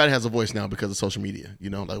 Everybody has a voice now because of social media.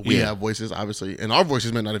 Like we have voices, obviously, and our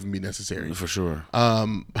voices may not even be necessary. For sure.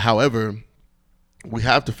 However, we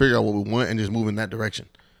have to figure out what we want and just move in that direction.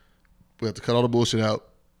 We have to cut all the bullshit out.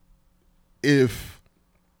 If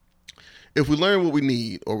we learn what we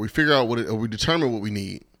need, or we figure out or we determine what we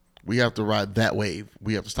need, we have to ride that wave.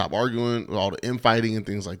 We have to stop arguing with all the infighting and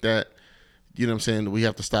things like that. You know what I'm saying? We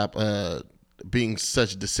have to stop being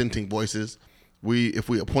such dissenting voices. If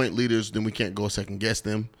we appoint leaders, then we can't go second guess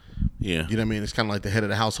them. Yeah. You know what I mean? It's kind of like the head of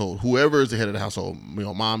the household. Whoever is the head of the household,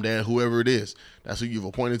 mom, dad, whoever it is, that's who you've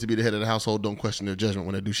appointed to be the head of the household. Don't question their judgment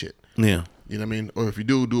when they do shit. Yeah. You know what I mean? Or if you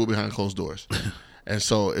do it behind closed doors. And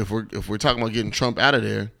so if we're talking about getting Trump out of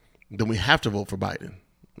there, then we have to vote for Biden,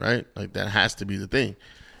 right? Like that has to be the thing.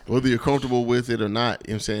 Whether you're comfortable with it or not,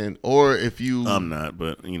 you know what I'm saying? Or if you I'm not,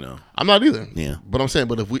 but I'm not either. Yeah. But I'm saying,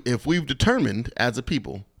 but if we've determined as a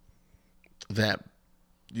people that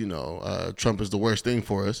Trump is the worst thing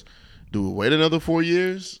for us, do we wait another 4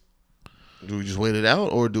 years? Do we just wait it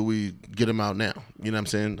out, or do we get him out now? You know what I'm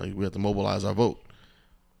saying? Like we have to mobilize our vote.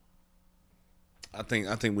 I think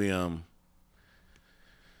we run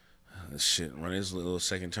his little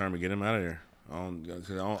second term and get him out of there.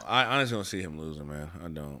 I honestly don't see him losing, man. I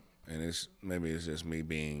don't, and maybe it's just me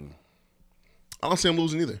being. I don't see him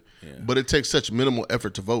losing either. Yeah. But it takes such minimal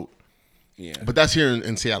effort to vote. Yeah. But that's here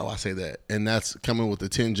in Seattle. I say that, and that's coming with a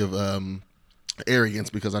tinge of arrogance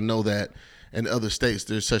because I know that in other states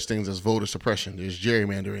there's such things as voter suppression. There's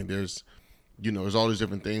gerrymandering. There's all these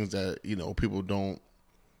different things that people don't.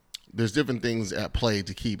 There's different things at play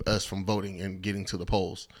to keep us from voting and getting to the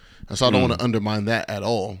polls, and so I don't want to undermine that at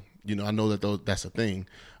all. I know that that's a thing,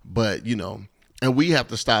 but and we have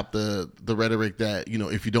to stop the rhetoric that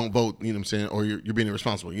if you don't vote, what I'm saying, or you're being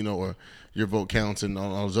irresponsible, or your vote counts and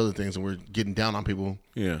all those other things, and we're getting down on people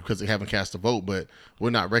because they haven't cast a vote, but we're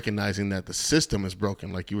not recognizing that the system is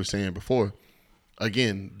broken, like you were saying before.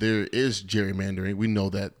 Again, there is gerrymandering. We know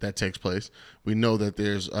that takes place. We know that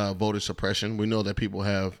there's voter suppression. We know that people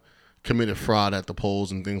have committed fraud at the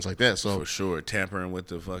polls and things like that. So for sure, tampering with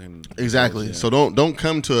the fucking exactly. Polls, yeah. So don't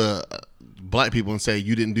come to black people and say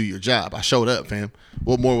you didn't do your job. I showed up, fam.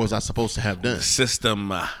 What more was I supposed to have done? The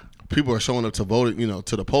system. People are showing up to vote,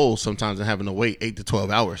 to the polls sometimes and having to wait 8 to 12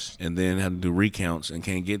 hours, and then have to do recounts and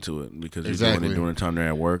can't get to it because exactly. You're doing it during the time they're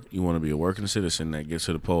at work. You want to be a working citizen that gets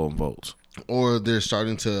to the poll and votes. or they're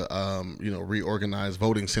starting to reorganize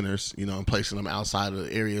voting centers, and placing them outside of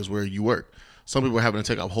the areas where you work. Some people are having to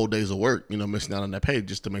take up whole days of work, missing out on that pay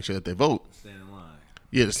just to make sure that they vote. Stand in line.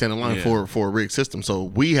 Yeah, to stand in line for a rigged system. So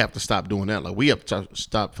we have to stop doing that. Like, we have to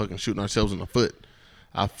stop fucking shooting ourselves in the foot.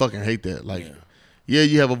 I fucking hate that. Like, yeah,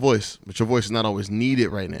 you have a voice, but your voice is not always needed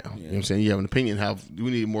right now. You know what I'm saying? You have an opinion.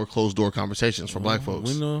 We need more closed door conversations for black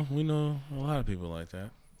folks. We know a lot of people like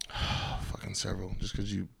that. Fucking several. Just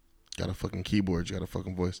because you got a fucking keyboard, you got a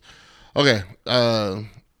fucking voice. Okay.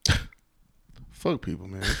 Fuck people,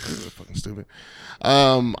 man. They're fucking stupid.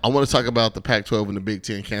 I want to talk about the Pac-12 and the Big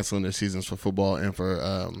Ten canceling their seasons for football and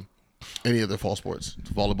for any of their fall sports,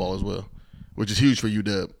 volleyball as well, which is huge for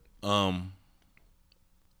UW.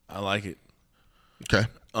 I like it. Okay.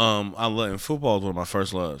 I love football is one of my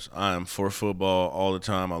first loves. I am for football all the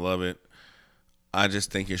time. I love it. I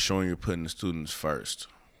just think you're showing you're putting the students first.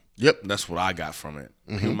 Yep. That's what I got from it.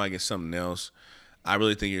 People might get something else. I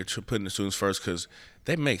really think you're putting the students first because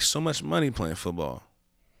they make so much money playing football.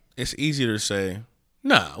 It's easier to say,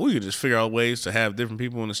 nah, we could just figure out ways to have different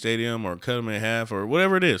people in the stadium or cut them in half or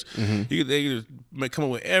whatever it is. They could just come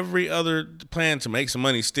up with every other plan to make some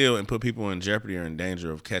money still and put people in jeopardy or in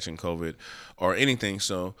danger of catching COVID or anything.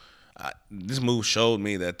 So this move showed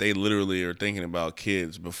me that they literally are thinking about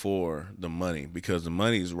kids before the money because the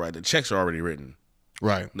money is right. The checks are already written.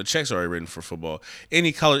 Right. The checks are already written for football.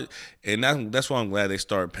 Any college, and that's why I'm glad they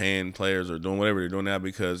start paying players or doing whatever they're doing now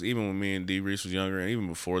because even when me and D. Reese was younger and even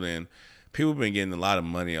before then, people have been getting a lot of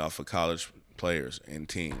money off of college players and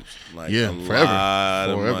teams. Like forever. Lot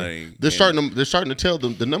of money. They're starting to tell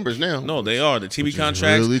the numbers now. No, they are. The TV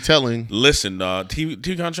contracts. Really telling. Listen, dog.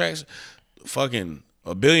 TV contracts, fucking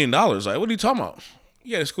 $1 billion. Like, what are you talking about?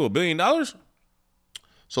 You got to school $1 billion?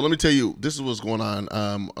 So let me tell you, this is what's going on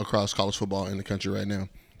across college football in the country right now.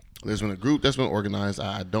 There's been a group that's been organized.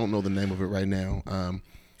 I don't know the name of it right now,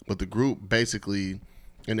 but the group basically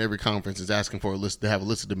in every conference is asking for a list. They have a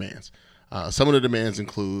list of demands. Some of the demands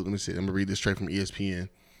include, let me see, I'm going to read this straight from ESPN.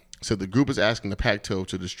 So the group is asking the Pac-12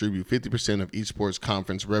 to distribute 50% of each sports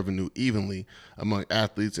conference revenue evenly among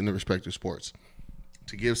athletes in their respective sports,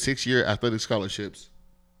 to give 6-year athletic scholarships,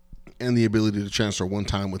 and the ability to transfer one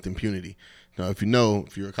time with impunity. Now, if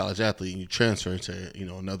you're a college athlete and you transfer to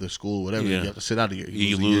another school, whatever, you have to sit out a year.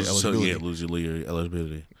 You lose your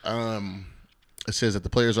eligibility. It says that the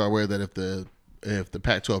players are aware that if the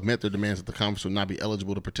Pac-12 met their demands, that the conference would not be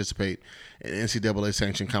eligible to participate in NCAA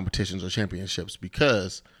sanctioned competitions or championships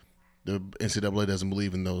because the NCAA doesn't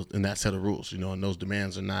believe in that set of rules. And those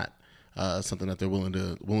demands are not something that they're willing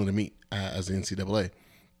to meet as the NCAA.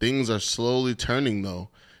 Things are slowly turning though.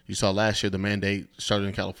 You saw last year the mandate started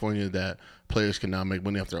in California that players can now make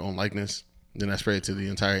money off their own likeness. Then that spread to the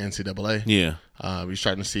entire NCAA. Yeah. You're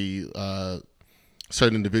starting to see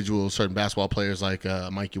certain individuals, certain basketball players like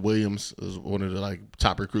Mikey Williams is one of the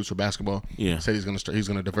top recruits for basketball. Yeah. Said he's going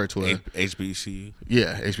to divert to a HBCU.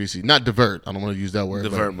 Yeah, HBCU. Not divert. I don't want to use that word.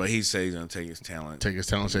 Divert, but he said he's going to take his talent. To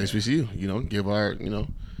HBCU.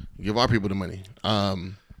 Give our people the money.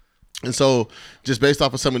 And so, just based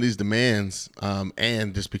off of some of these demands,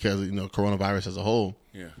 and just because coronavirus as a whole,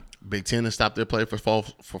 Big Ten has stopped their play for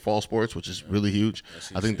fall sports, which is really huge.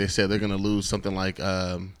 I think they said they're going to lose something like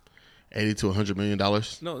 $80 to $100 million.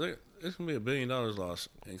 No, it's going to be $1 billion loss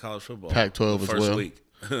in college football. Pac-12 as well. First week.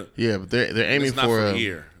 Yeah, but they're aiming it's not for a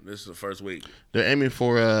year. This is the first week. They're aiming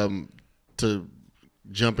for to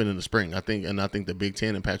jump in the spring. I think the Big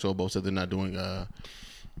Ten and Pac-12 both said they're not doing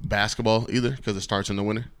basketball either because it starts in the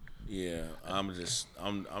winter. Yeah, I'm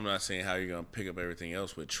not saying how you're gonna pick up everything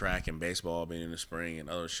else with track and baseball being in the spring and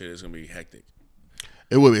other shit. It's gonna be hectic.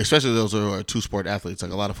 It will be, especially those who are two-sport athletes.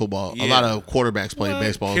 Like a lot of football, a lot of quarterbacks play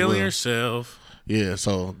baseball. Kill yourself. Yeah,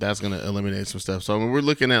 so that's gonna eliminate some stuff. So we're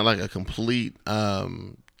looking at a complete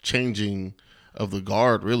changing of the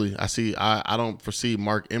guard. Really, I don't foresee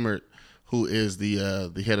Mark Emmert, who is the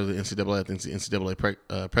head of the NCAA. I think the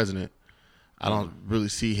NCAA president. I don't really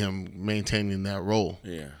see him maintaining that role.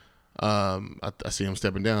 Yeah. I see him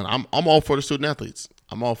stepping down. I'm all for the student athletes.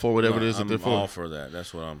 I'm all for whatever it is that they're for. I'm all for that.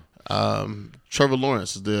 That's what I'm. Trevor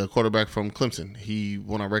Lawrence is the quarterback from Clemson. He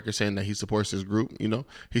went on record saying that he supports his group.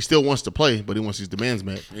 He still wants to play, but he wants his demands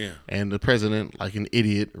met. Yeah. And the president, like an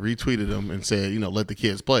idiot, retweeted him and said, let the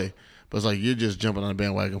kids play. But it's like, you're just jumping on a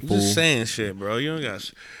bandwagon, fool. Just saying shit, bro. You don't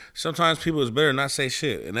got. Sometimes people is better not say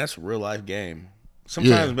shit, and that's a real life game.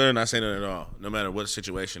 Sometimes it's better not say nothing at all, no matter what the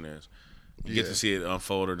situation is. You get to see it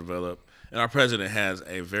unfold or develop. And our president has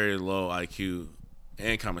a very low IQ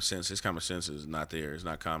and common sense. His common sense is not there. It's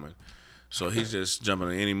not common. So he's just jumping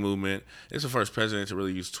on any movement. It's the first president to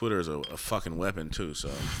really use Twitter as a fucking weapon too. So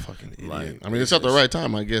fucking idiot. Like, I mean, it's at the right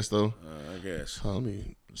time, I guess. Though. I guess. Let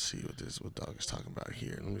me see what dog is talking about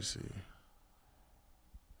here. Let me see.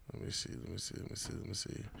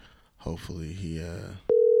 Hopefully he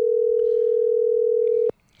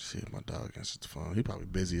see if my dog answers the phone. He probably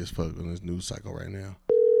busy as fuck on his news cycle right now.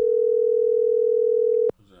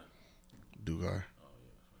 Who's that? Dugar.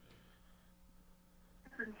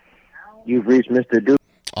 You've reached Mr. Duke.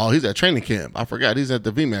 Oh, he's at training camp. I forgot. He's at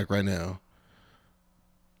the VMAC right now.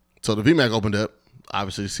 So the VMAC opened up.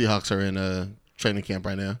 Obviously, the Seahawks are in training camp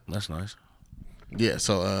right now. That's nice. Yeah,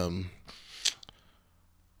 so,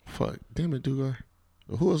 fuck. Damn it, Dugar.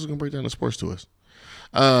 Who else is going to break down the sports to us?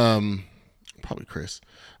 Probably Chris.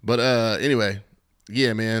 But anyway,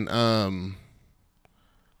 yeah, man.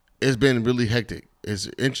 It's been really hectic. It's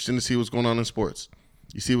interesting to see what's going on in sports.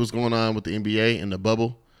 You see what's going on with the NBA and the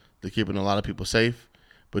bubble. They're keeping a lot of people safe.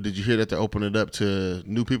 But did you hear that they're opening it up to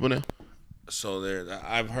new people now? So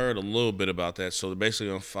I've heard a little bit about that. So they're basically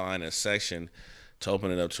going to find a section to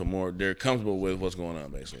open it up to more. They're comfortable with what's going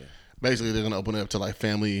on, basically. Basically, they're going to open it up to like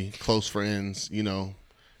family, close friends, no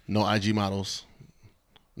IG models,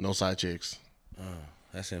 no side chicks. Oh,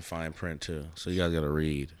 that's in fine print, too. So you guys got to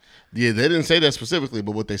read. Yeah, they didn't say that specifically,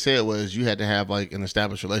 but what they said was you had to have like an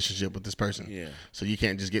established relationship with this person. Yeah. So you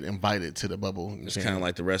can't just get invited to the bubble. It's kind of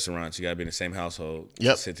like the restaurants. You got to be in the same household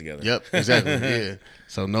to sit together. Yep, exactly, yeah.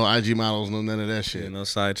 So no IG models, no none of that shit. Yeah, no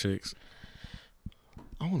side chicks.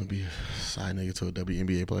 I want to be a side nigga to a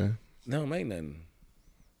WNBA player. No, make nothing.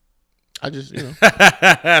 I just,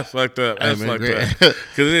 That's fucked up. That's hey, man, fucked up.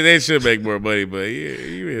 Because they should make more money, but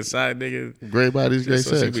you be a side nigga. Great bodies, great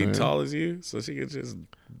so sex, she be man. tall as you, so she can just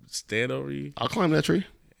stand over you. I'll climb that tree.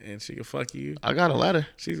 And she can fuck you. I got a ladder.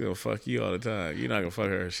 She's going to fuck you all the time. You're not going to fuck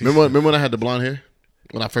her. Remember when I had the blonde hair?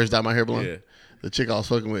 When I first dyed my hair blonde? Yeah. The chick I was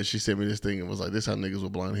fucking with, she sent me this thing and was like, this how niggas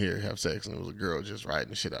with blonde hair have sex. And it was a girl just riding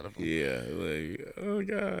the shit out of him. Yeah. Like, oh,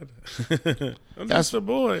 God. I'm just a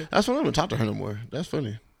boy. That's why I don't talk to her no more. That's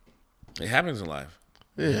funny. It happens in life.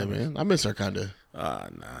 Yeah, man. I miss her kind of. Nah,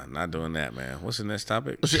 not doing that, man. What's the next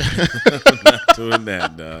topic? Not doing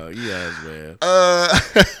that, dog. You guys, man.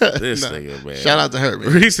 This nigga, man. Shout out to her,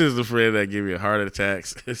 man. Reese is the friend that give you heart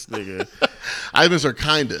attacks. This nigga. I miss her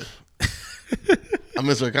kinda.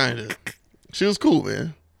 She was cool,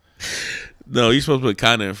 man. No, you supposed to put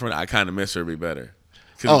kinda in front. I kind of miss her be better.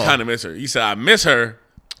 Because you kind of miss her. You said, I miss her.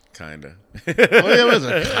 Kinda. Oh, yeah, I miss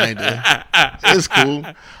her kinda. It's cool.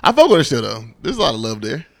 I fuck with her still, though. There's a lot of love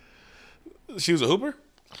there. She was a hooper?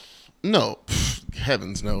 No.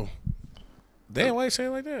 Heavens, no. Damn, why you say it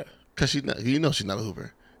like that? Because she's not a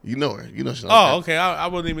hooper. You know her. You know she's not. Oh, okay. I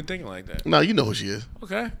wasn't even thinking like that. No, you know who she is.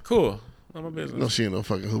 Okay, cool. Not my business. No, she ain't no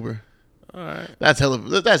fucking hooper. All right. That's hella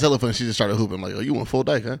funny. She just started hooping. I'm like, oh, you want full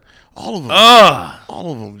dyke, huh? All of them.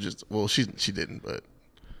 All of them just, well, she didn't, but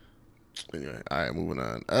anyway. All right, moving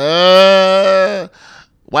on.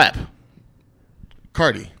 WAP.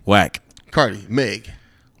 Cardi. Whack. Cardi. Meg.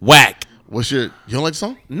 Whack. You don't like the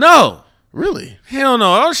song? No. Really? Hell no.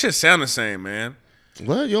 All shit sound the same, man.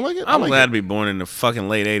 What? You don't like it? I'm glad to be born in the fucking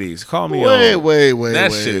late 80s. Call me Wait.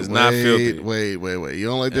 That shit is not filthy. Wait. You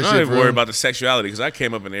don't like this shit? I'm not even worried about the sexuality because I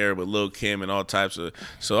came up in the era with Lil' Kim and all types of.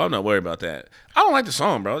 So I'm not worried about that. I don't like the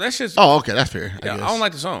song, bro. That shit's. Oh, okay. That's fair. I don't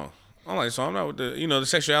like the song. I'm not with the, the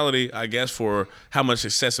sexuality, I guess, for how much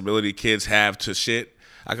accessibility kids have to shit.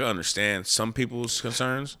 I can understand some people's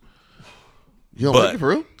concerns. You don't like it for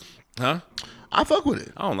real? Huh? I fuck with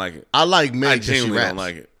it. I don't like it. I like Meg. I genuinely don't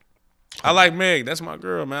like it. I like Meg. That's my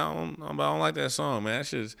girl, man. I don't like that song, man.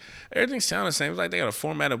 That's just, everything sounds the same. It's like they got a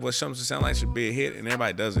format of what something sound like should be a hit, and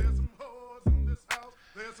everybody does it. Yeah.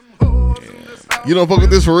 You don't fuck with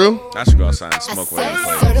this for real? I should go outside and smoke while you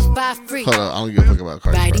play. Certified free. Hold on, I don't give a fuck about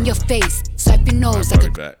Cardi. Right in your face, swipe your nose like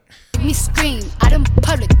a back. Make me scream. I don't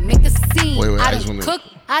public, make a scene. Wait, I I just don't wanna- cook,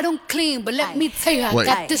 I don't clean, but let me tell you, I Wait.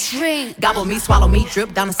 got this ring. Gobble me, swallow me,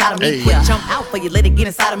 drip down inside of me. Hey. Quick jump out for you, let it get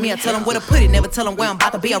inside of me. I tell them where to put it, never tell them where I'm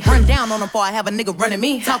about to be. I run down on them before I have a nigga running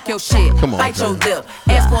me. Talk your shit, Come on, bite your man. lip.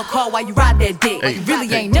 Ask for a call while you ride that dick. Hey. You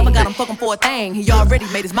really ain't never got him fucking for a thing. He already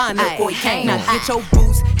made his mind up before he came. Now get your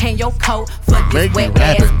boots, hang your coat for this Make wet you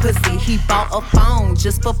ass rapping. pussy. He bought a phone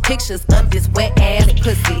just for pictures of this wet ass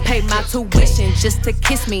pussy. Pay my tuition just to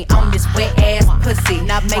kiss me on this wet ass pussy.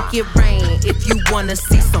 Now make it rain if you wanna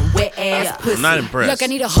see some wet ass pussy. I'm not impressed. Look, I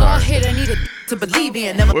need a hard hit, I need a to believe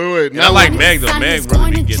in. Never Wait. And I like Meg though. Meg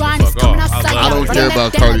really be getting the fuck off. I don't care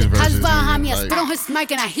about Cardi's verses. I spit on his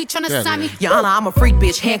mic and I he tryna sign me. Your Honor, I'm a freak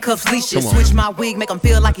bitch, handcuffs, leashes. Switch my wig, make him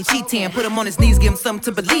feel like he cheating. Put him on his knees, give him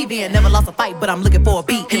something to believe in. Never lost a fight, but I'm looking for a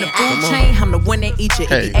beat. In the food chain, I'm the one that eat you.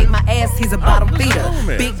 If he ate my ass, he's a bottom feeder.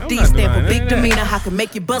 Big D stand for big demeanor. I can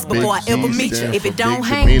make you bust before I ever meet you. If it don't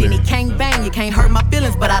hang, then he can't bang. You can't hurt my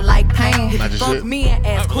feelings, but I like pain. If you fuck me and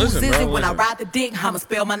ask who's is it when I ride the dick, I'ma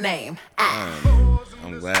spell my name.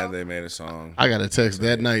 I'm glad they made a song. I got a text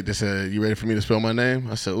that night that said, "You ready for me to spell my name?"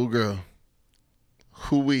 I said, "Ooh, girl,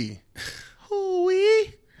 who-wee."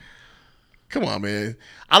 Come on, man.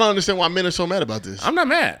 I don't understand why men are so mad about this. I'm not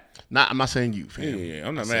mad. I'm not saying you, fam. Yeah,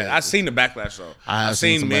 I'm not mad. I've seen the backlash though. I've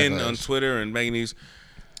seen men on Twitter and making these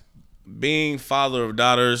being father of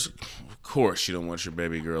daughters. Of course, you don't want your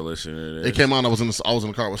baby girl listening to this. It came on. I was in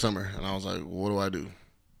the car with Summer, and I was like, "What do I do?"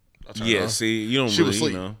 Yeah, see, you don't she really, was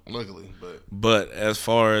asleep, you know. luckily, but as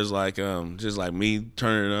far as like just like me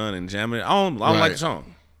turning it on and jamming it, I don't like the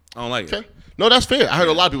song. I don't like it. No, that's fair. I heard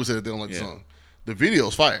a lot of people say that they don't like the song. The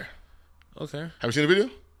video's fire. Okay. Have you seen the video?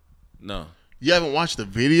 No. You haven't watched the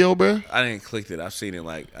video, bro? I didn't click it. I've seen it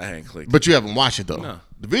I hadn't clicked it. But you haven't watched it though. No.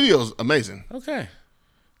 The video's amazing. Okay.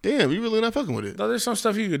 Damn, you really not fucking with it? No, there's some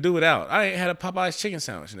stuff you could do without. I ain't had a Popeye's chicken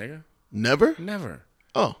sandwich, nigga. Never? Never.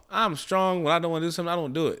 Oh. I'm strong. When I don't want to do something, I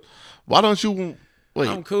don't do it. Why don't you wait?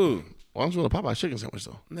 I'm cool. Why don't you want a Popeye chicken sandwich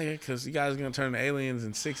though? Nigga, because you guys are going to turn to aliens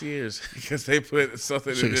in 6 years because they put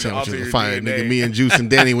something Chicken in the sandwich alter is your fire, DNA. nigga. Me and Juice and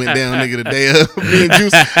Danny went down, nigga, the day of.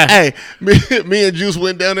 Me and Juice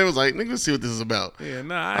went down there. Was like, nigga, let's see what this is about. Yeah,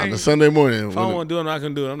 nah. On a Sunday morning. If I don't want to do it, I'm not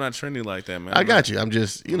going to do it. I'm not trendy like that, man. I got you. I'm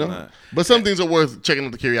just, but some things are worth checking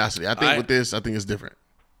out the curiosity. I think with this, I think it's different.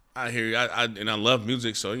 I hear you. And I love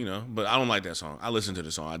music, so but I don't like that song. I listened to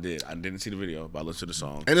the song. I didn't see the video, but I listened to the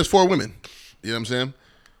song. And it's for women. You know what I'm saying?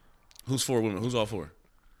 Who's for women? Who's all for?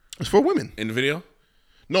 It's for women. In the video?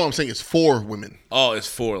 No, I'm saying it's for women. Oh, it's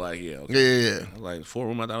for okay. Yeah. Like for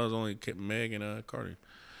women. I thought it was only Meg and Cardi.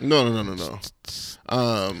 No.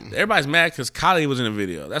 Everybody's mad because Kylie was in the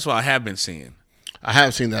video. That's what I have been seeing. I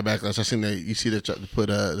have seen that backlash. I seen that. You see that put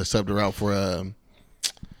the sub out for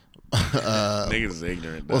niggas is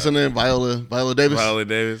ignorant. What's her name? Viola Davis. Viola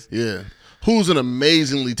Davis. Yeah. Who's an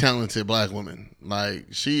amazingly talented black woman. Like,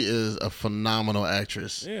 she is a phenomenal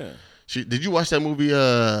actress. Yeah. Did you watch that movie?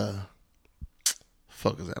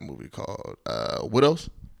 Fuck is that movie called? Widows?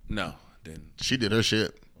 No, didn't. She did her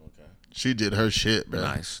shit. Okay. She did her shit, bro.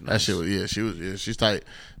 Nice. That shit was, she's tight.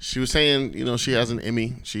 She was saying, she has an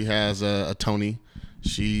Emmy. She has a Tony.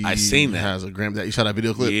 I seen that. Has a Grammy. That you saw that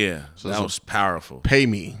video clip? Yeah. So that was powerful. Pay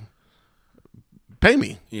me.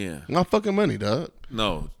 Yeah. My fucking money, dog.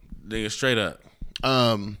 No. Nigga, straight up.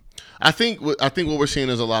 I think what we're seeing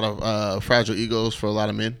is a lot of fragile egos for a lot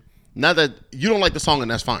of men. Not that you don't like the song and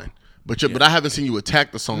that's fine, but I haven't seen you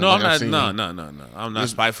attack the song. No, like I'm not. No. I'm not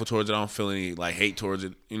spiteful towards it. I don't feel any hate towards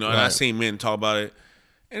it. And I've seen men talk about it,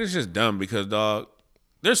 and it's just dumb because dog,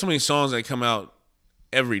 there's so many songs that come out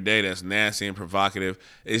every day that's nasty and provocative.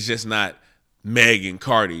 It's just not Meg and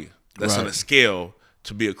Cardi that's on a scale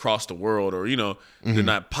to be across the world, or they're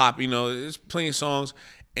not pop. There's plenty of songs.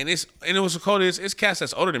 And it was called it's cats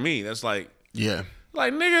that's older than me. That's like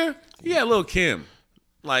nigga, yeah, Lil' Kim,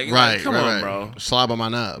 come on, bro, slob on my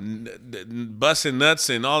knob, busting nuts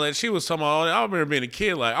and all that. She was talking about all that. I remember being a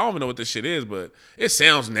kid, I don't even know what this shit is, but it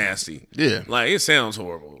sounds nasty. Yeah, it sounds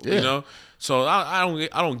horrible. Yeah. So I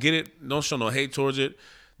don't get it. Don't show no hate towards it.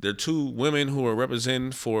 They're two women who are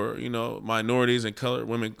representing for minorities and color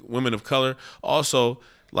women of color. Also,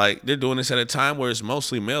 they're doing this at a time where it's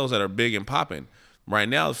mostly males that are big and popping. Right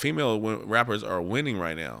now, the female rappers are winning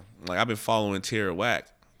right now. I've been following Tierra Whack.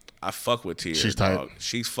 I fuck with Tierra. She's dog. tight.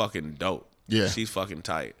 She's fucking dope. Yeah. She's fucking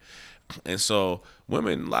tight. And so a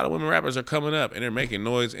lot of women rappers are coming up and they're making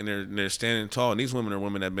noise and they're standing tall. And these women are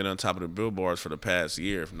women that have been on top of the billboards for the past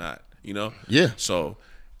year, if not, Yeah. So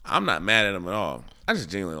I'm not mad at them at all. I just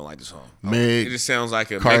genuinely don't like the song. Meg, it just sounds like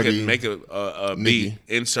Cardi, make a beat,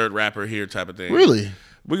 insert rapper here type of thing. Really?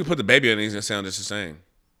 We can put the baby on these and sound just the same.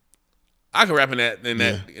 I can rap in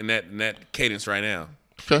that cadence right now.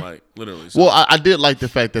 Okay. Literally. So. Well, I did like the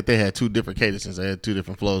fact that they had two different cadences. They had two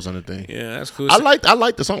different flows on the thing. Yeah, that's cool. I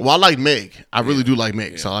like the song. Well, I like Meg. I really do like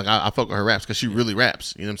Meg. Yeah. So I fuck with her raps because she really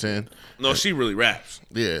raps. You know what I'm saying? No, she really raps.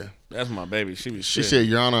 Yeah. That's my baby. She said,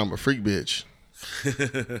 "Your Honor, I'm a freak bitch."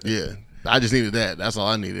 Yeah. I just needed that. That's all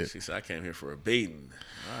I needed. She said, "I came here for a beating."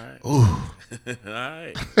 All right. Ooh. All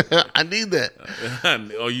right. I need that.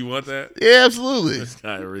 Oh, you want that? Yeah, absolutely. This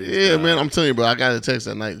guy yeah, man. I'm telling you, bro. I got a text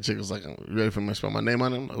that night. The chick was like, "You ready for me to spell my name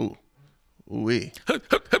on him?" Ooh. Ooh-wee.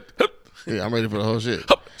 Yeah, I'm ready for the whole shit.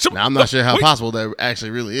 Now, I'm not sure how possible that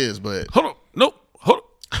actually really is, but hold on, nope, hold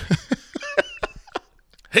on.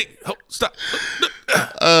 Hey, stop.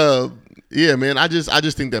 Yeah, man. I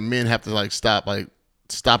just think that men have to like stop like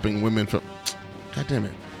stopping women from. God damn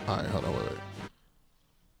it! All right, hold on, wait.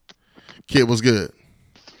 Kid, what's good?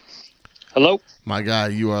 Hello, my guy.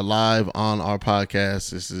 You are live on our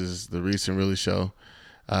podcast. This is the Reese and Really Show.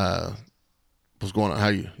 What's going on? How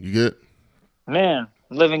you? You good? Man,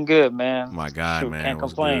 living good, man. My guy, man. Can't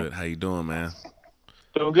what's complain. Good? How you doing, man?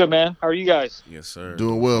 Doing good, man. How are you guys? Yes, sir.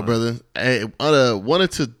 Doing well, brother. Hey,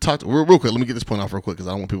 wanted to talk real quick. Let me get this point off real quick because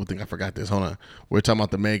I don't want people to think I forgot this. Hold on. We're talking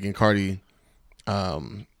about the Meg and Cardi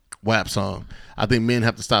WAP song. I think men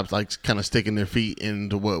have to stop like kind of sticking their feet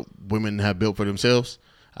into what women have built for themselves.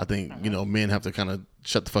 I think men have to kind of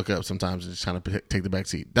shut the fuck up sometimes and just kind of take the back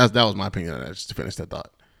seat. That was my opinion on that. Just to finish that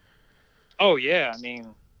thought. Oh yeah, I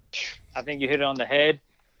mean, I think you hit it on the head.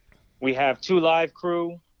 We have 2 Live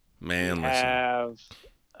Crew. Man, we have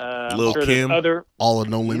Lil Kim, all of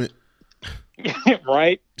No Limit,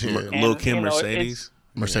 right? Yeah. Lil Kim, Mercedes,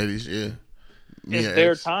 yeah. It's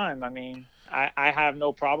their time. I mean, I have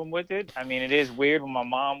no problem with it. I mean, it is weird when my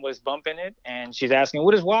mom was bumping it and she's asking,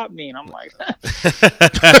 "What does WAP mean?" I'm like, Mom,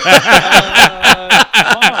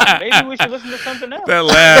 maybe we should listen to something else. That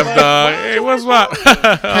laugh, dog. Hey, what's WAP?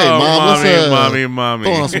 Hey, Mom, mommy.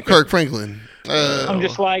 Throw on some Kirk Franklin. I'm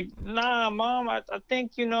just like, nah, Mom. I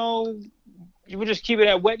think you would just keep it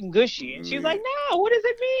at wet and gushy. And she's like, no, what does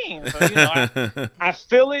it mean? So, I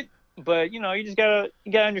feel it, but you just gotta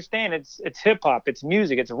understand it's hip hop, it's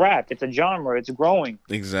music, it's rap, it's a genre, it's growing.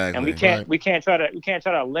 Exactly. And we can't try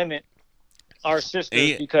to limit our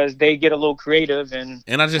sisters because they get a little creative and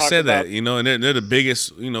I just said that, and they're the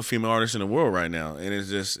biggest, female artists in the world right now. And it's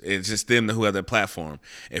just them who have that platform.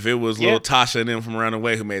 If it was little Tasha and them from around the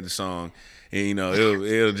way who made the song, and,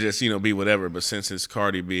 it'll just, be whatever. But since it's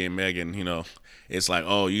Cardi B and Megan, it's like,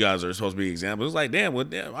 oh, you guys are supposed to be examples. It's like, damn,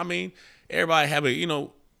 I mean, everybody have a,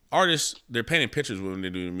 artists, they're painting pictures when they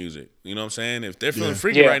do the music. You know what I'm saying? If they're feeling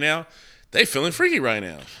freaky right now, they feeling freaky right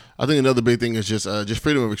now. I think another big thing is just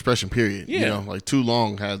freedom of expression, period. Yeah. Like too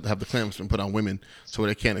long have the clamps been put on women so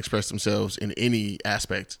they can't express themselves in any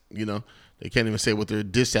aspect. They can't even say what they're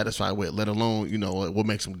dissatisfied with, let alone, what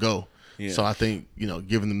makes them go. Yeah. So I think,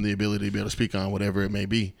 giving them the ability to be able to speak on whatever it may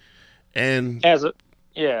be. And just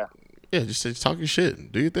talk your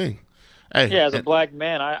shit. Do your thing. Hey, as a black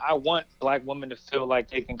man, I want black women to feel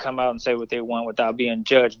like they can come out and say what they want without being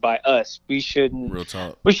judged by us. We shouldn't. Real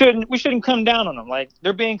talk. We shouldn't come down on them. Like,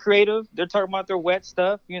 they're being creative. They're talking about their wet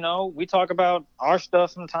stuff. We talk about our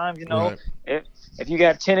stuff sometimes. Right. If you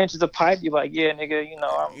got 10 inches of pipe, you're like, yeah, nigga.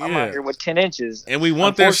 I'm out here with 10 inches. And we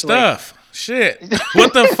want their stuff. Shit.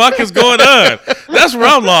 What the fuck is going on? That's where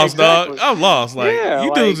I'm lost, exactly. dog. I'm lost.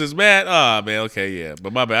 Like, dudes is mad. Oh, man. Okay, yeah.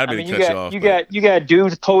 But my bad. I didn't cut you off. You got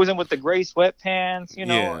dudes posing with the gray sweatpants.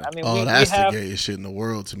 Yeah. I mean, that's the gayest shit in the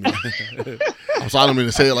world to me. I'm sorry, I don't mean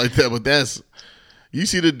to say it like that, but that's. You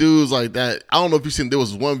see the dudes like that. I don't know if you've seen. There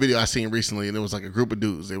was one video I seen recently, and it was like a group of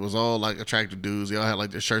dudes. It was all like attractive dudes. They all had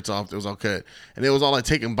like their shirts off. It was all cut, and they was all like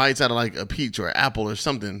taking bites out of like a peach or an apple or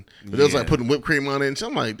something. But they was like putting whipped cream on it. And so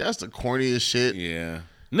I'm like, that's the corniest shit. Yeah.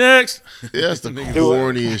 Next. Yeah, that's the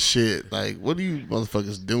corniest shit. Like, what are you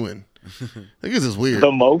motherfuckers doing? I guess it's weird. The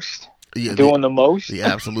most. Yeah. Doing the most. The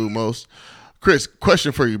absolute most. Chris,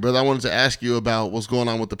 question for you, brother. I wanted to ask you about what's going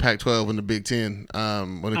on with the Pac-12 and the Big Ten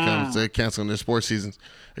when it comes to canceling their sports seasons,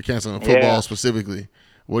 or canceling football specifically.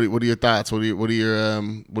 What are your thoughts? What are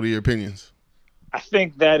your opinions? I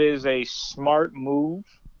think that is a smart move,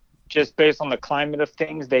 just based on the climate of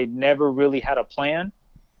things. They never really had a plan.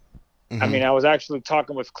 Mm-hmm. I mean, I was actually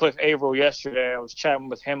talking with Cliff Averill yesterday. I was chatting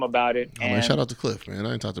with him about it. Oh, man, shout out to Cliff, man.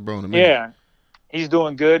 I ain't talked to bro in a minute. Yeah, he's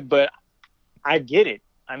doing good, but I get it.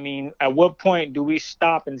 I mean, at what point do we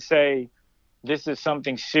stop and say, this is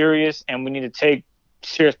something serious and we need to take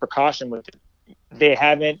serious precaution with it? They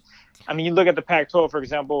haven't. I mean, you look at the Pac-12, for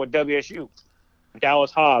example, with WSU,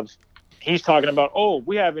 Dallas Hobbs. He's talking about,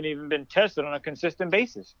 we haven't even been tested on a consistent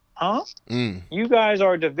basis. Huh? You guys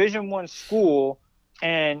are a Division I school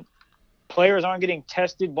and players aren't getting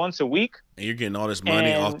tested once a week. And you're getting all this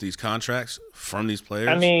money off these contracts from these players?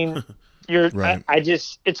 I mean, right.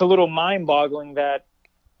 It's a little mind-boggling that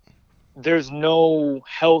there's no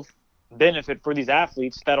health benefit for these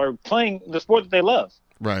athletes that are playing the sport that they love,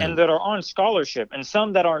 right, and that are on scholarship, and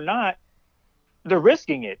some that are not. They're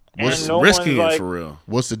risking it. Risking it for real.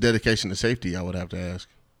 What's the dedication to safety? I would have to ask.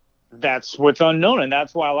 That's what's unknown, and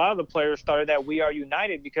that's why a lot of the players started that We Are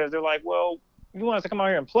United, because they're like, well, you want us to come out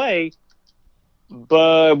here and play,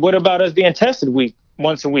 but what about us being tested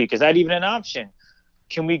once a week? Is that even an option?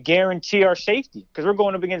 can we guarantee our safety? Because we're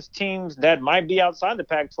going up against teams that might be outside the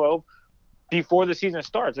Pac-12 before the season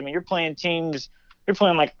starts. I mean, you're playing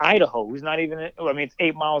like Idaho, who's not even, it's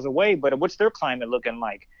 8 miles away, but what's their climate looking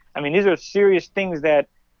like? I mean, these are serious things that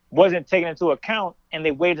wasn't taken into account, and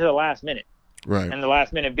they waited to the last minute. Right. And the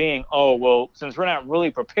last minute being, oh, well, since we're not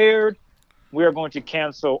really prepared, we are going to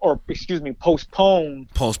postpone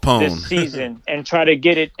this season and try to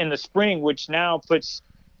get it in the spring, which now puts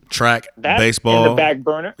track, that baseball in the back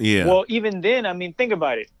burner. Yeah. Well, even then, I mean, think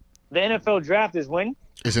about it. The NFL draft is when?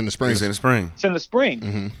 It's in the spring. It's in the spring.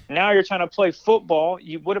 Mm-hmm. Now you're trying to play football.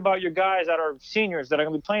 What about your guys that are seniors that are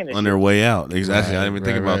going to be playing this on their way out? Exactly. I didn't even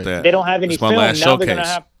think about that. They don't have any film. Now now they're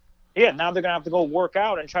going to have to go work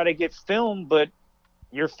out and try to get film, but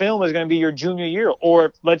your film is going to be your junior year.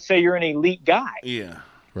 Or let's say you're an elite guy. Yeah.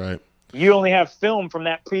 Right. You only have film from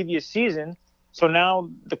that previous season. So now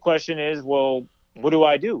the question is, well, what do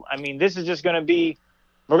I do? I mean, this is just going to be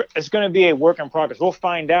a work in progress. We'll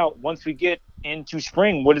find out once we get into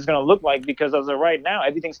spring what it's going to look like, because as of right now,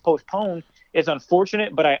 everything's postponed. It's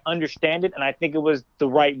unfortunate, but I understand it, and I think it was the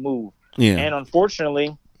right move. Yeah. And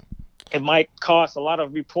unfortunately, it might cost a lot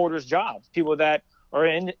of reporters jobs, people that are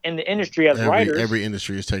in the industry as writers. Every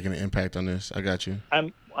industry is taking an impact on this. I got you.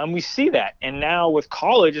 And we see that. And now with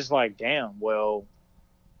college, it's like, damn, well,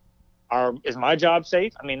 is my job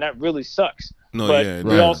safe? I mean, that really sucks. No, but yeah,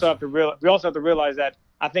 we also have to realize that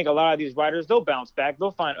I think a lot of these writers, they'll bounce back.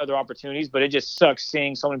 They'll find other opportunities, but it just sucks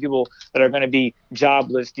seeing so many people that are going to be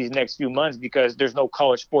jobless these next few months because there's no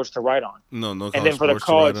college sports to write on. No college and then for sports the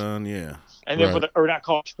college, to write on, yeah. And then not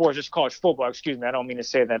college sports, just college football. Excuse me. I don't mean to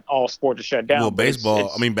say that all sports are shut down. Well,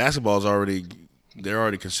 baseball, basketball is they're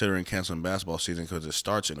already considering canceling basketball season because it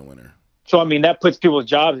starts in the winter. So, I mean, that puts people's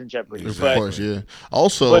jobs in jeopardy. Of course, yeah.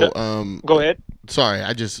 Also, go ahead. Sorry,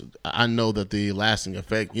 I know that the lasting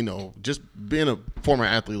effect, just being a former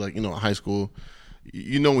athlete, like, in high school,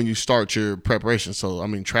 when you start your preparation. So, I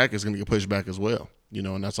mean, track is going to get pushed back as well,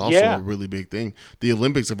 and that's also a really big thing. The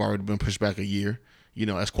Olympics have already been pushed back a year.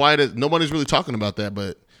 As quiet as nobody's really talking about that,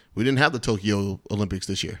 but we didn't have the Tokyo Olympics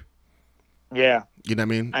this year. Yeah. You know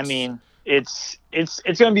what I mean? I mean, it's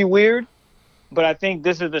going to be weird, but I think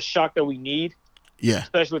this is the shock that we need. Yeah.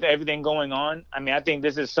 Especially with everything going on. I mean, I think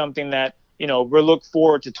this is something that, we're looking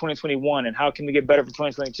forward to 2021 and how can we get better for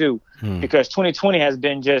 2022? Because 2020 has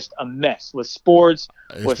been just a mess with sports,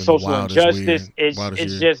 with social injustice.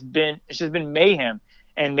 It's just been mayhem.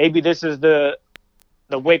 And maybe this is the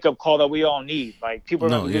wake up call that we all need. Like, people are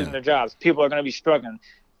going to be losing their jobs. People are going to be struggling.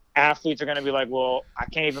 Athletes are going to be like, well, I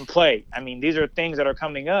can't even play. I mean, these are things that are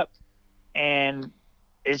coming up, and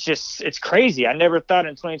it's crazy. I never thought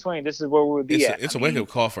in 2020 this is where we would be at. It's a wake-up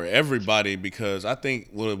call for everybody, because I think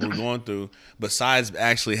what we're going through, besides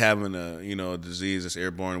actually having a disease that's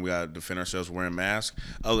airborne, we got to defend ourselves wearing masks.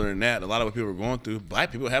 Other than that, a lot of what people are going through,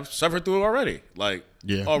 black people have suffered through it already. Like,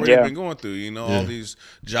 been going through, all these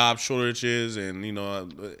job shortages, and,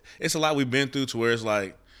 it's a lot we've been through to where it's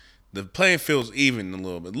like the playing field's even a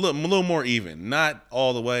little bit, a little more even. Not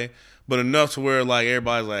all the way, but enough to where, like,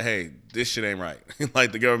 everybody's like, hey, this shit ain't right.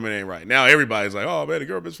 Like, the government ain't right. Now everybody's like, oh, man, the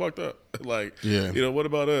government's fucked up. Like, what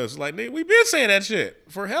about us? Like, we've been saying that shit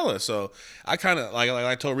for hella. So I kind of, like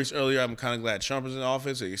I told Reese earlier, I'm kind of glad Trump is in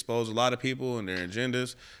office. It exposed a lot of people and their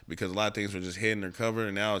agendas, because a lot of things were just hidden or covered.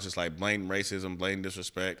 And now it's just like blatant racism, blatant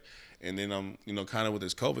disrespect. And then kind of with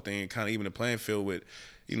this COVID thing, kind of even the playing field with,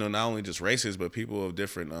 not only just races, but people of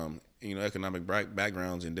different, economic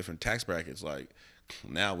backgrounds and different tax brackets. Like,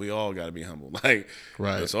 now we all got to be humble. Like,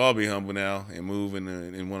 let's all be humble now and move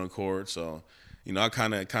in one accord. So, I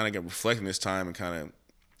kind of get reflecting this time and kind of,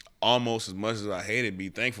 almost as much as I hate it, be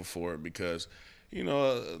thankful for it, because,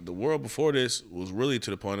 the world before this was really to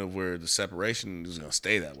the point of where the separation is going to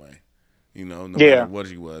stay that way. No matter what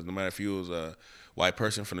he was, no matter if he was a white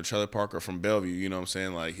person from the trailer park or from Bellevue, you know what I'm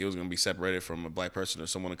saying? Like, he was going to be separated from a black person or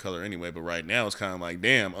someone of color anyway. But right now it's kind of like,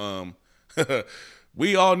 damn,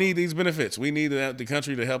 we all need these benefits. We need the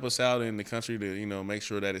country to help us out, and the country to, make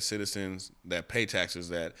sure that its citizens that pay taxes,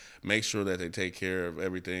 that make sure that they take care of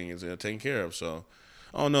everything is taken care of. So,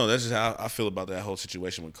 I don't know. That's just how I feel about that whole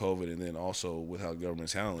situation with COVID, and then also with how the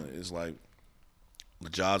government's handling it. It's like the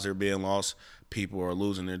jobs are being lost. People are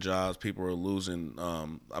losing their jobs. People are losing,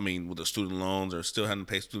 with the student loans, or still having to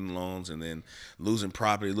pay student loans, and then losing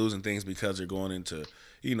property, losing things because they're going into,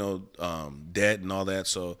 debt and all that.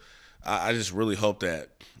 So I just really hope that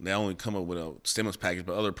they only come up with a stimulus package,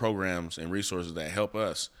 but other programs and resources that help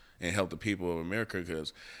us and help the people of America.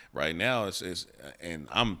 Because right now and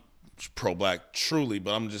I'm pro-black truly,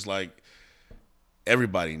 but I'm just like,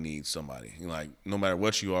 everybody needs somebody. Like, no matter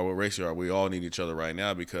what you are, what race you are, we all need each other right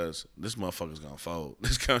now because this motherfucker's gonna fold.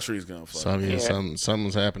 This country's gonna fold.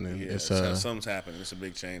 Something's happening. Yeah, something's happening. It's a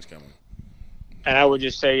big change coming. And I would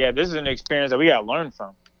just say, this is an experience that we got to learn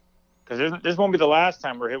from. Because this won't be the last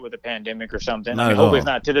time we're hit with a pandemic or something. I hope it's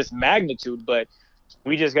not to this magnitude, but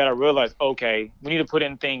we just got to realize, okay, we need to put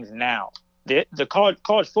in things now. The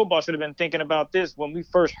college football should have been thinking about this when we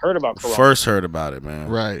first heard about Corona. First heard about it, man.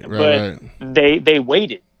 Right. They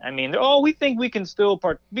waited. I mean, we think we can still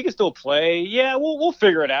play. Yeah, we'll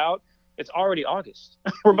figure it out. It's already August.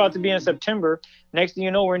 We're about to be in September. Next thing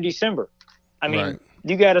you know, we're in December. I mean,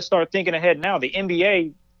 you got to start thinking ahead now. The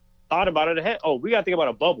NBA thought about it ahead. Oh, we got to think about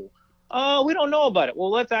a bubble. We don't know about it. Well,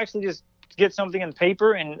 let's actually just get something in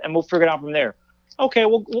paper and we'll figure it out from there. Okay,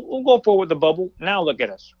 we'll go forward with the bubble. Now look at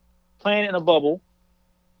us. Playing in a bubble.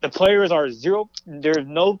 The players are zero. There's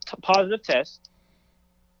no positive test.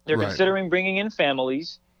 They're considering bringing in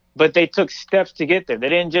families, but they took steps to get there. They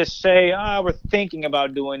didn't just say, we're thinking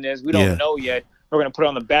about doing this. We don't know yet. We're going to put it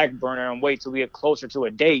on the back burner and wait till we get closer to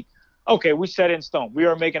a date. Okay, we set in stone. We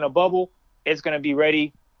are making a bubble. It's going to be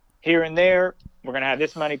ready here and there. We're going to have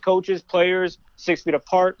this many coaches, players, 6 feet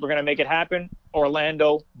apart. We're going to make it happen.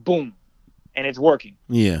 Orlando, boom. And it's working.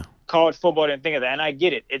 Yeah. College football didn't think of that. And I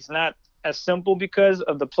get it. It's not as simple because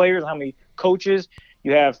of the players, how many coaches.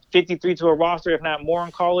 You have 53 to a roster, if not more,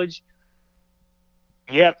 in college.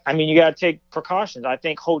 Yeah, I mean, you got to take precautions. I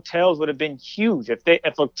think hotels would have been huge.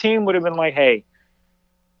 If a team would have been like, hey,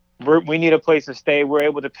 we need a place to stay. We're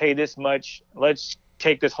able to pay this much. Let's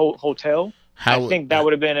take this whole hotel. I think that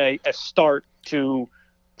would have been a start to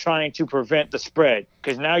trying to prevent the spread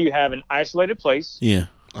because now you have an isolated place. Yeah.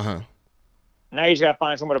 Now you just got to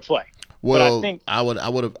find somewhere to play. Well, I think I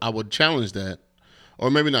would challenge that,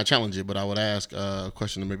 or maybe not challenge it, but I would ask a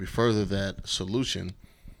question to maybe further that solution.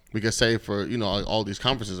 We could say for all these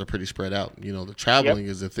conferences are pretty spread out. The traveling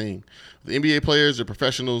is the thing. The NBA players are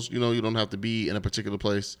professionals. You don't have to be in a particular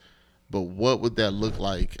place. But what would that look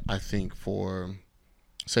like? I think for,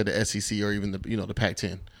 say, the SEC or even the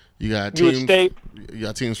Pac-10. You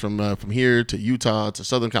got teams from here to Utah to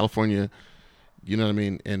Southern California. You know what I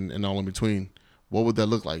mean, and all in between. What would that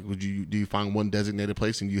look like? Do you find one designated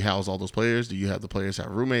place and you house all those players? Do you have the players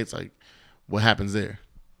have roommates? Like, what happens there?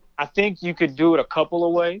 I think you could do it a couple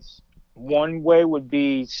of ways. One way would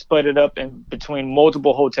be split it up in between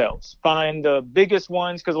multiple hotels. Find the biggest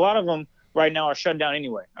ones because a lot of them right now are shut down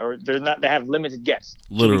anyway, or they have limited guests.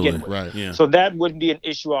 Literally, right? Yeah. So that wouldn't be an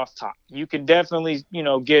issue off top. You can definitely,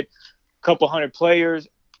 get a couple hundred players,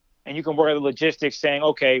 and you can work out the logistics, saying,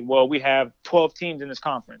 okay, well, we have 12 teams in this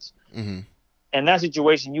conference. Mm-hmm. In that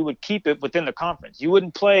situation, you would keep it within the conference. You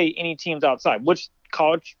wouldn't play any teams outside, which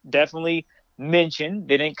college definitely mentioned.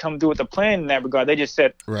 They didn't come through with a plan in that regard. They just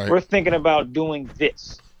said, we're thinking about doing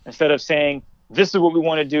this instead of saying, this is what we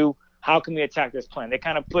want to do. How can we attack this plan? They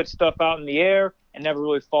kind of put stuff out in the air and never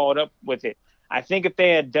really followed up with it. I think if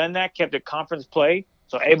they had done that, kept it conference play,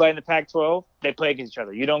 so everybody in the Pac-12, they play against each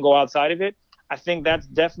other. You don't go outside of it. I think that's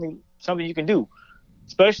definitely something you can do,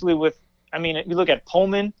 especially with, if you look at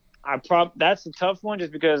Pullman, that's a tough one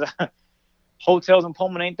just because hotels in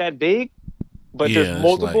Pullman ain't that big. But there's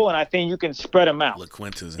multiple, and I think you can spread them out. You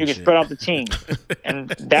can spread out the teams, and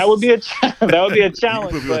that would be a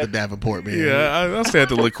challenge. You put me at the Davenport, man. Yeah, I'll say at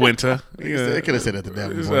the La Quinta. They could have said at the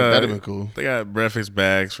Davenport. That'd have been cool. They got breakfast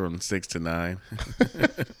bags from 6 to 9.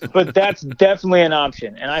 But that's definitely an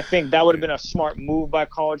option, and I think that would have been a smart move by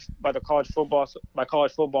college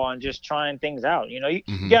football, and just trying things out. You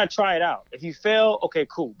gotta try it out. If you fail, okay,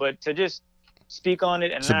 cool. But to just speak on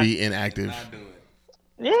it and to be inactive.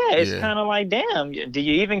 Yeah, it's kind of like, damn, do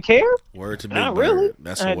you even care? Word to Big Not Bird. really.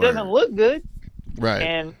 That's it doesn't look good. Right.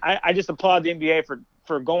 And I just applaud the NBA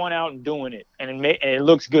for going out and doing it, and it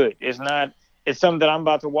looks good. It's something that I'm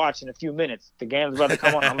about to watch in a few minutes. The game's about to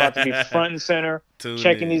come on. I'm about to be front and center,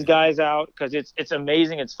 checking these guys out because it's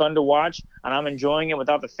amazing. It's fun to watch, and I'm enjoying it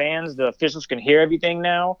without the fans. The officials can hear everything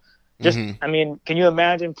now. Can you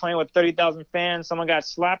imagine playing with 30,000 fans? Someone got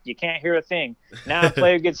slapped, you can't hear a thing. Now a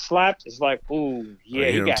player gets slapped, it's like, ooh, yeah,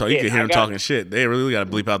 you can hear him talking shit. They really got to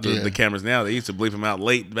bleep out the cameras now. They used to bleep them out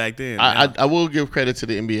late back then. I will give credit to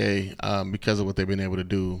the NBA because of what they've been able to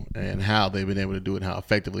do and how they've been able to do it and how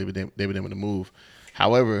effectively they've been able to move.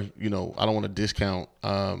 However, I don't want to discount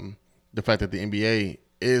the fact that the NBA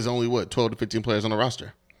is only 12 to 15 players on the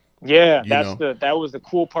roster. Yeah, that was the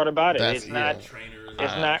cool part about it. It's not.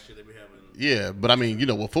 Yeah, but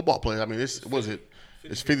with football players,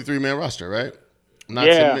 it's 53-man roster, right? Not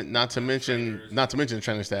to mention the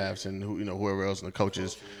training staffs and whoever else and the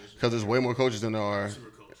coaches, because there's way more coaches than there are.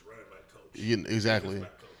 Exactly.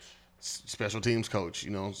 special teams coach,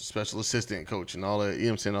 special assistant coach, and all that. You know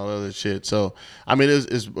what I'm saying, all that other shit. So I mean,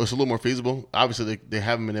 it's a little more feasible. Obviously, they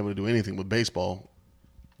haven't been able to do anything with baseball,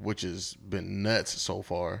 which has been nuts so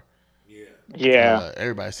far. Yeah.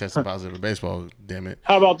 Everybody's testing positive with baseball. Damn it.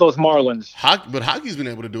 How about those Marlins? But hockey's been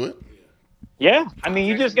able to do it. Yeah, I mean,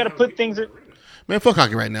 you just got to put things. Man, fuck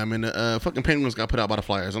hockey right now, man. Fucking Penguins got put out by the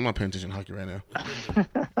Flyers. I'm not paying attention to hockey right now.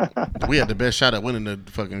 We had the best shot at winning the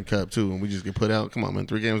fucking cup too, and we just get put out. Come on, man.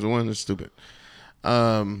 3 games to 1. That's stupid.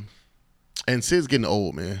 And Sid's getting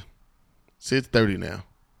old, man. Sid's 30 now.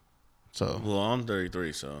 So. Well, I'm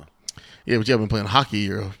 33, so. Yeah, but you haven't been playing hockey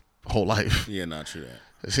your whole life. Yeah, not true that.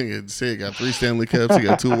 Sid got 3 Stanley Cups. He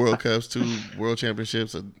got 2 World Cups, 2 World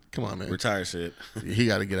Championships. So, come on, man. Retire, Sid. He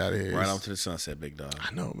got to get out of here. Right off to the sunset, big dog.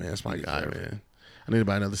 I know, man. That's my guy, man. I need to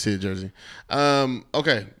buy another Sid jersey.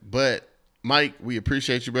 Okay, but Mike, we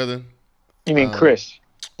appreciate you, brother. You mean Chris?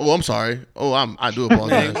 Oh, I'm sorry. Oh, I do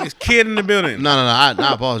apologize. It's Kid in the building. No. I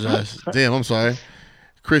apologize. Damn, I'm sorry.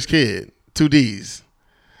 Chris Kidd, 2 D's.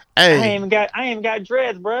 Hey, I ain't even got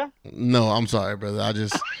dreads, bruh. No, I'm sorry, brother.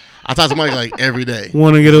 I talk to Mike like every day.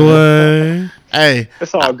 Want to get away? Hey,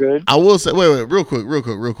 it's all good. I will say, wait, real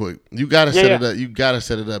quick. You gotta set it up. You gotta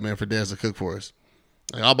set it up, man, for Des to cook for us.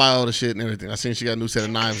 Like, I'll buy all the shit and everything. I seen she got a new set of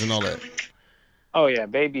knives and all that. Oh yeah,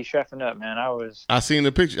 baby chefing up, man. I seen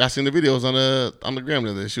the picture. I seen the videos on the gram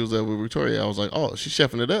the other day. She was there with Victoria. I was like, oh, she's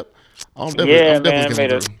chefing it up. I'm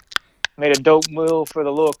definitely made a dope meal for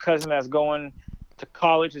the little cousin that's going to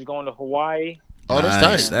college. Is going to Hawaii. Oh, that's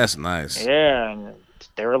nice. That's nice. Yeah, and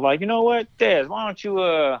they were like, you know what, Des, why don't you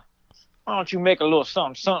make a little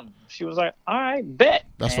something? She was like, all right, bet.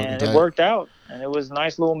 That's and it worked out, and it was a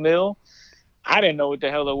nice little meal. I didn't know what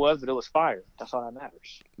the hell it was, but it was fire. That's all that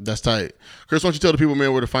matters. That's tight. Chris, why don't you tell the people,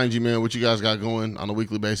 man, where to find you, man, what you guys got going on a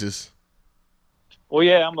weekly basis? Well,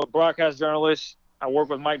 yeah, I'm a broadcast journalist. I work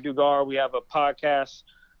with Mike Dugar. We have a podcast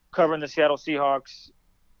covering the Seattle Seahawks,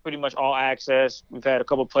 pretty much all access. We've had a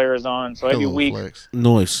couple players on. So every week,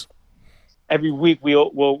 every week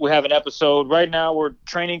we'll have an episode. Right now we're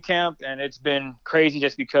training camp, and it's been crazy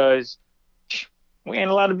just because we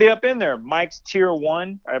ain't allowed to be up in there. Mike's tier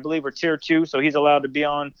 1, I believe, or tier 2, so he's allowed to be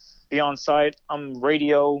on site. I'm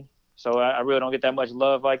radio, so I really don't get that much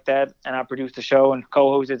love like that, and I produce the show and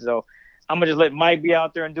co-host it. So I'm gonna just let Mike be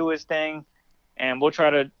out there and do his thing, and we'll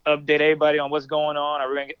try to update everybody on what's going on. Are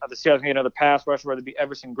we gonna get the Seahawks gonna get another pass rusher, whether it be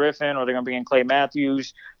Everson Griffin or they're gonna bring in Clay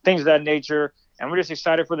Matthews, things of that nature. And we're just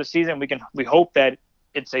excited for the season. We hope that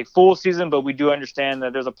it's a full season, but we do understand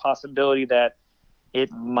that there's a possibility that it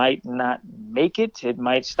might not make it. It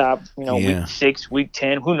might stop, week 6, week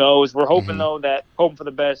 10. Who knows? We're hoping hoping for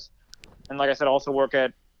the best. And like I said, I also work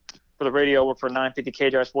for the radio. Work for 950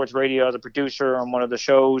 KJR Sports Radio as a producer on one of the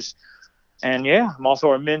shows. And yeah, I'm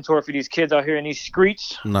also a mentor for these kids out here in these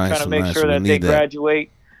streets. Trying to make sure that they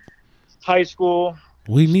graduate high school.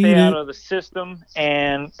 Stay out of the system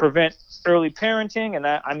and prevent early parenting, and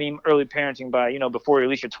that I mean early parenting by before at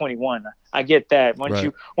least you're 21. I get that. Once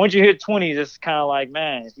you hit 20, it's kind of like,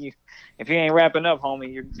 man, if you ain't wrapping up,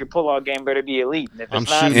 homie, your pull-out game better be elite. And if it's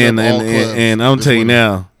not, and I'm telling you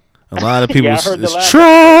now, a lot of people it's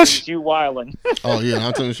trash. You wildin'. Oh yeah,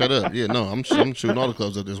 I'm telling you, shut up. Yeah, no, I'm shooting all the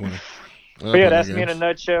clubs up this winter. But yeah, that's me in a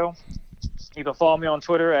nutshell. You can follow me on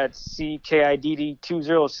Twitter at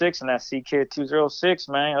CKIDD206, and that's CKID206,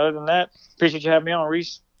 man. Other than that, appreciate you having me on,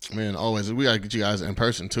 Reese. Man, always. We got to get you guys in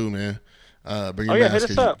person, too, man. Bring your mask,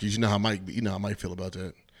 because you know how Mike feel about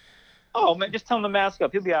that. Oh, man, just tell him to mask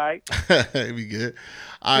up. He'll be all right. He'll be good.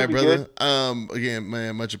 All right, brother. Again,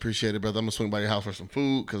 man, much appreciated, brother. I'm going to swing by your house for some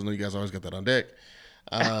food, because I know you guys always got that on deck.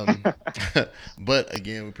 But,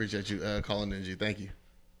 again, we appreciate you calling in, G. Thank you.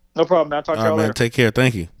 No problem, man. I'll talk to y'all later. Man, take care.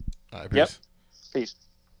 Thank you. All right, peace. Yep. Peace.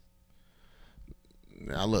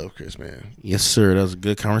 I love Chris, man. Yes, sir. That was a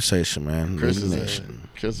good conversation, man. Chris is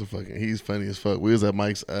he's funny as fuck. We was at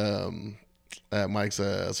Mike's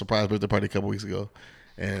surprise birthday party a couple weeks ago,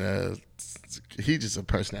 and he's just a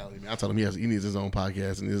personality, man. I told him he needs his own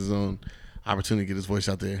podcast and his own opportunity to get his voice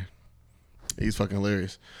out there. He's fucking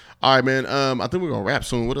hilarious. All right, man. I think we're gonna wrap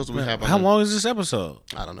soon. What else do we have? How long is this episode?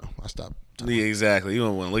 I don't know. I stopped. Yeah, exactly. You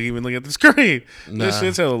don't want to even look at the screen. Nah. This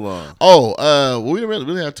shit's hella long. Oh, well, we didn't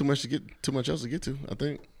really have too much else to get to, I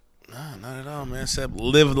think. Nah, not at all, man. Except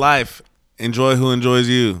live life. Enjoy who enjoys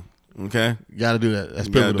you. Okay? You got to do that. That's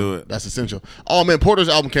pivotal. Do it. That's essential. Oh, man, Porter's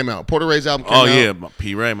album came out. Porter Ray's album came out. Oh, yeah.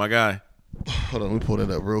 P. Ray, my guy. Hold on. Let me pull that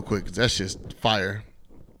up real quick, because that's just fire.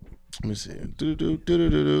 Let me see.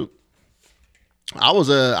 I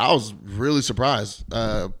was really surprised.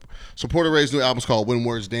 So Porter Ray's new album's called When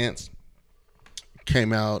Words Dance.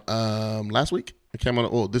 Came out last week. It came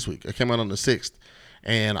out this week. It came out on the 6th,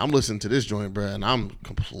 And I'm listening to this joint, bro, and I'm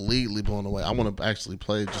completely blown away. I want to actually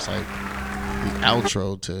play just like the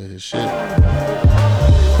outro to his shit. Sure.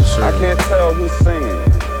 I can't tell who's singing.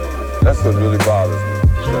 That's what really bothers me,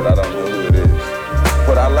 that I don't know who it is.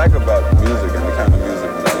 What I like about music and the kind of music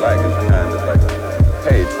that I like is the kind of like,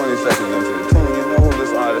 hey, 20 seconds into the tune, you know who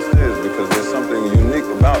this artist is because there's something unique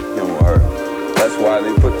about him or her. That's why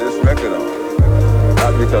they put this record on.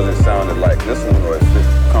 Not because it sounded like this one or it fit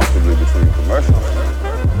comfortably between commercials,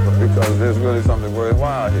 but because there's really something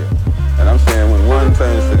worthwhile here. And I'm saying when one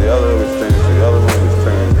turns to the other, which turns to the other one, which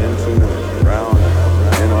turns into and around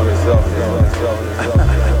and in on itself, I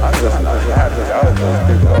hope those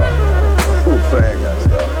people are who playing that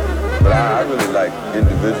stuff. But I really like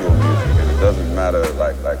individual music, and it doesn't matter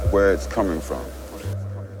like where it's coming from.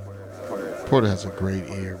 Porter has a great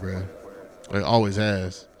ear, bro. It always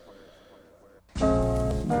has.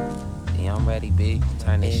 Yeah, I'm ready, B.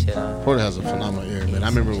 Turn this shit on. Porter has a phenomenal ear, man. I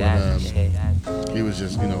remember when he was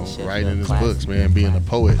just, writing his books, man, being a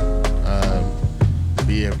poet.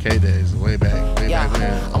 BFK days, way back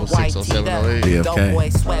when, 06, 07, 08.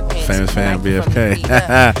 BFK. Famous fan, BFK.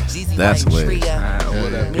 That's hilarious.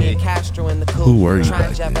 Who were you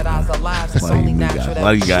back then? A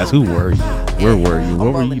lot of you guys, who were you? Where were you?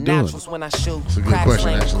 What were you doing? It's a good question,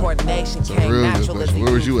 actually. It's a real good question.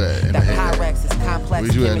 Where was you at in the head? Where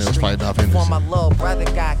was you at in those fight off industry? My little brother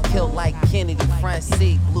got killed like Kennedy, front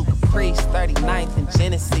seat, Blue Caprice, 39th in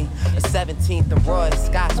Genesee, 17th in Roy,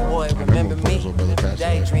 Scott's boy, remember me?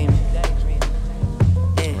 Daydreaming.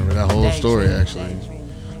 Remember that whole story, actually.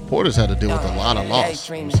 Porter's had to deal with a lot of loss.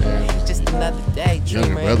 You know what I'm saying?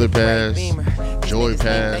 Younger brother passed, Joy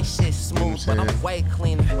passed. You know what I'm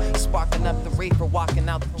saying? Sparking up the reefer, walking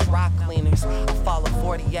out the dry cleaners. I follow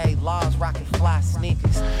 48 laws, rocking fly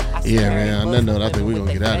sneakers. Yeah, man. On that note, I think we're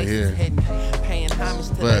gonna get out of here.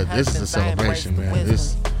 But this is a celebration, man.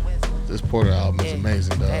 This Porter album is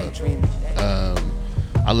amazing, dog.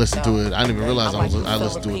 I listened to it. I didn't even realize I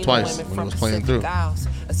listened to it twice when it was playing through.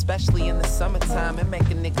 Especially in the summertime, it make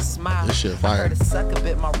a nigga smile. This shit fire. I heard it suck a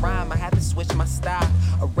bit my rhyme. I had to switch my style.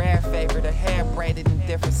 A rare favorite, her hair braided in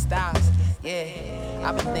different styles. Yeah,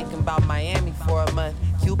 I've been thinking about Miami for a month.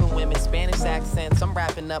 Cuban women, Spanish accents. I'm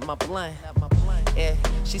wrapping up my blunt. Yeah,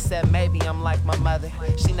 she said maybe I'm like my mother.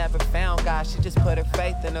 She never found God, she just put her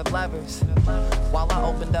faith in her lovers. While I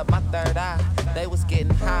opened up my third eye, they was getting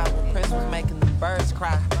high when Prince was making them birds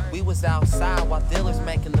cry. We was outside while dealers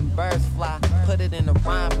making them birds fly. Put it in a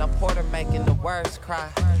rhyme, now Porter making the words cry.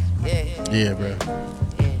 Yeah, bro.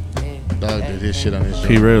 Dog did his shit on his show.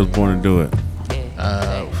 P-Ray was born to do it.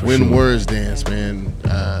 When Words Dance, man.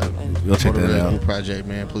 Go check that out. New project,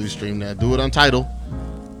 man. Please stream that. Do it on Tidal.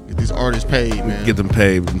 Get these artists paid, man. Get them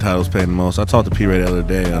paid. And Tidal's paying the most. I talked to P-Ray the other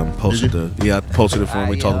day. I posted it for him.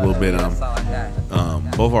 We talked a little bit.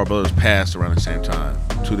 Both our brothers passed around the same time.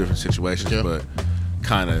 Two different situations, but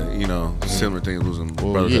kind of, similar things, losing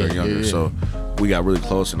brothers that are younger. Yeah. So we got really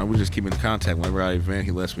close, and we just keep in contact. Whenever I event,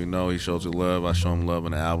 he lets me know. He shows me love. I show him love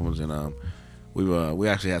in the albums, and we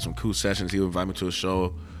actually had some cool sessions. He would invite me to a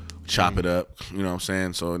show, chop it up. You know what I'm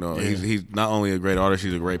saying? So he's not only a great artist,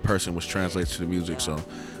 he's a great person, which translates to the music. So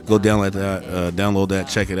go download that,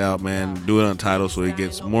 check it out, man. Do it on Tidal so he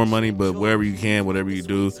gets more money. But wherever you can, whatever you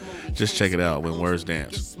do, just check it out. When Words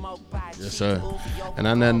Dance. Yes, sir. And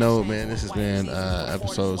on that note, man, this has been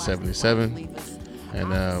episode 77,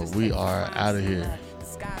 and we are out of here.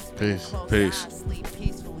 Peace.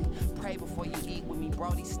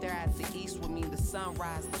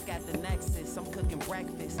 Sunrise, look at the nexus. I'm cooking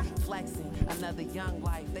breakfast, flexing. Another young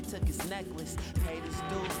life, they took his necklace. Paid his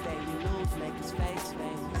dues, daily news, make his face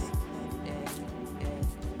famous.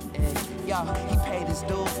 Yo, he paid his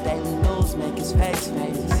dues, daily news, make his face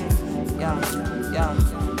famous. Yo,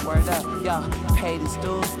 word up, yo. Paid his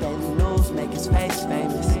dues, daily news, make his face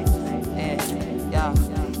famous.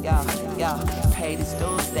 Yo, paid his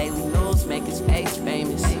dues, daily news, make his face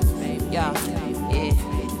famous. Yo,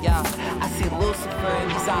 I see Lucifer and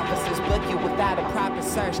these officers book you without a proper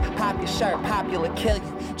search. Pop your shirt, popular kill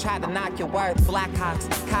you. Try to knock your worth. Blackhawks,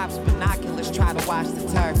 cops, binoculars, try to watch the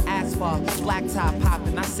turf. Asphalt, blacktop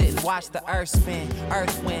popping. I sit and watch the earth spin.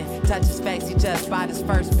 Earth wind, touch his face, he just bought his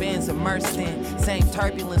first Benz, immersed in. Same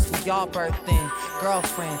turbulence we all birthed in.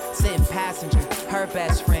 Girlfriend, sitting passenger, her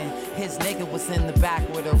best friend. His nigga was in the back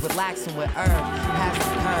with her, relaxing with herb. Past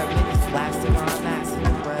the curb, niggas blasted on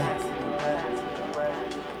accident, bruh.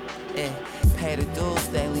 Pay the dues,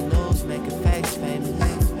 daily news, make a face famous.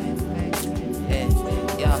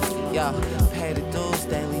 Yo, pay the dues,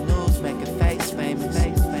 daily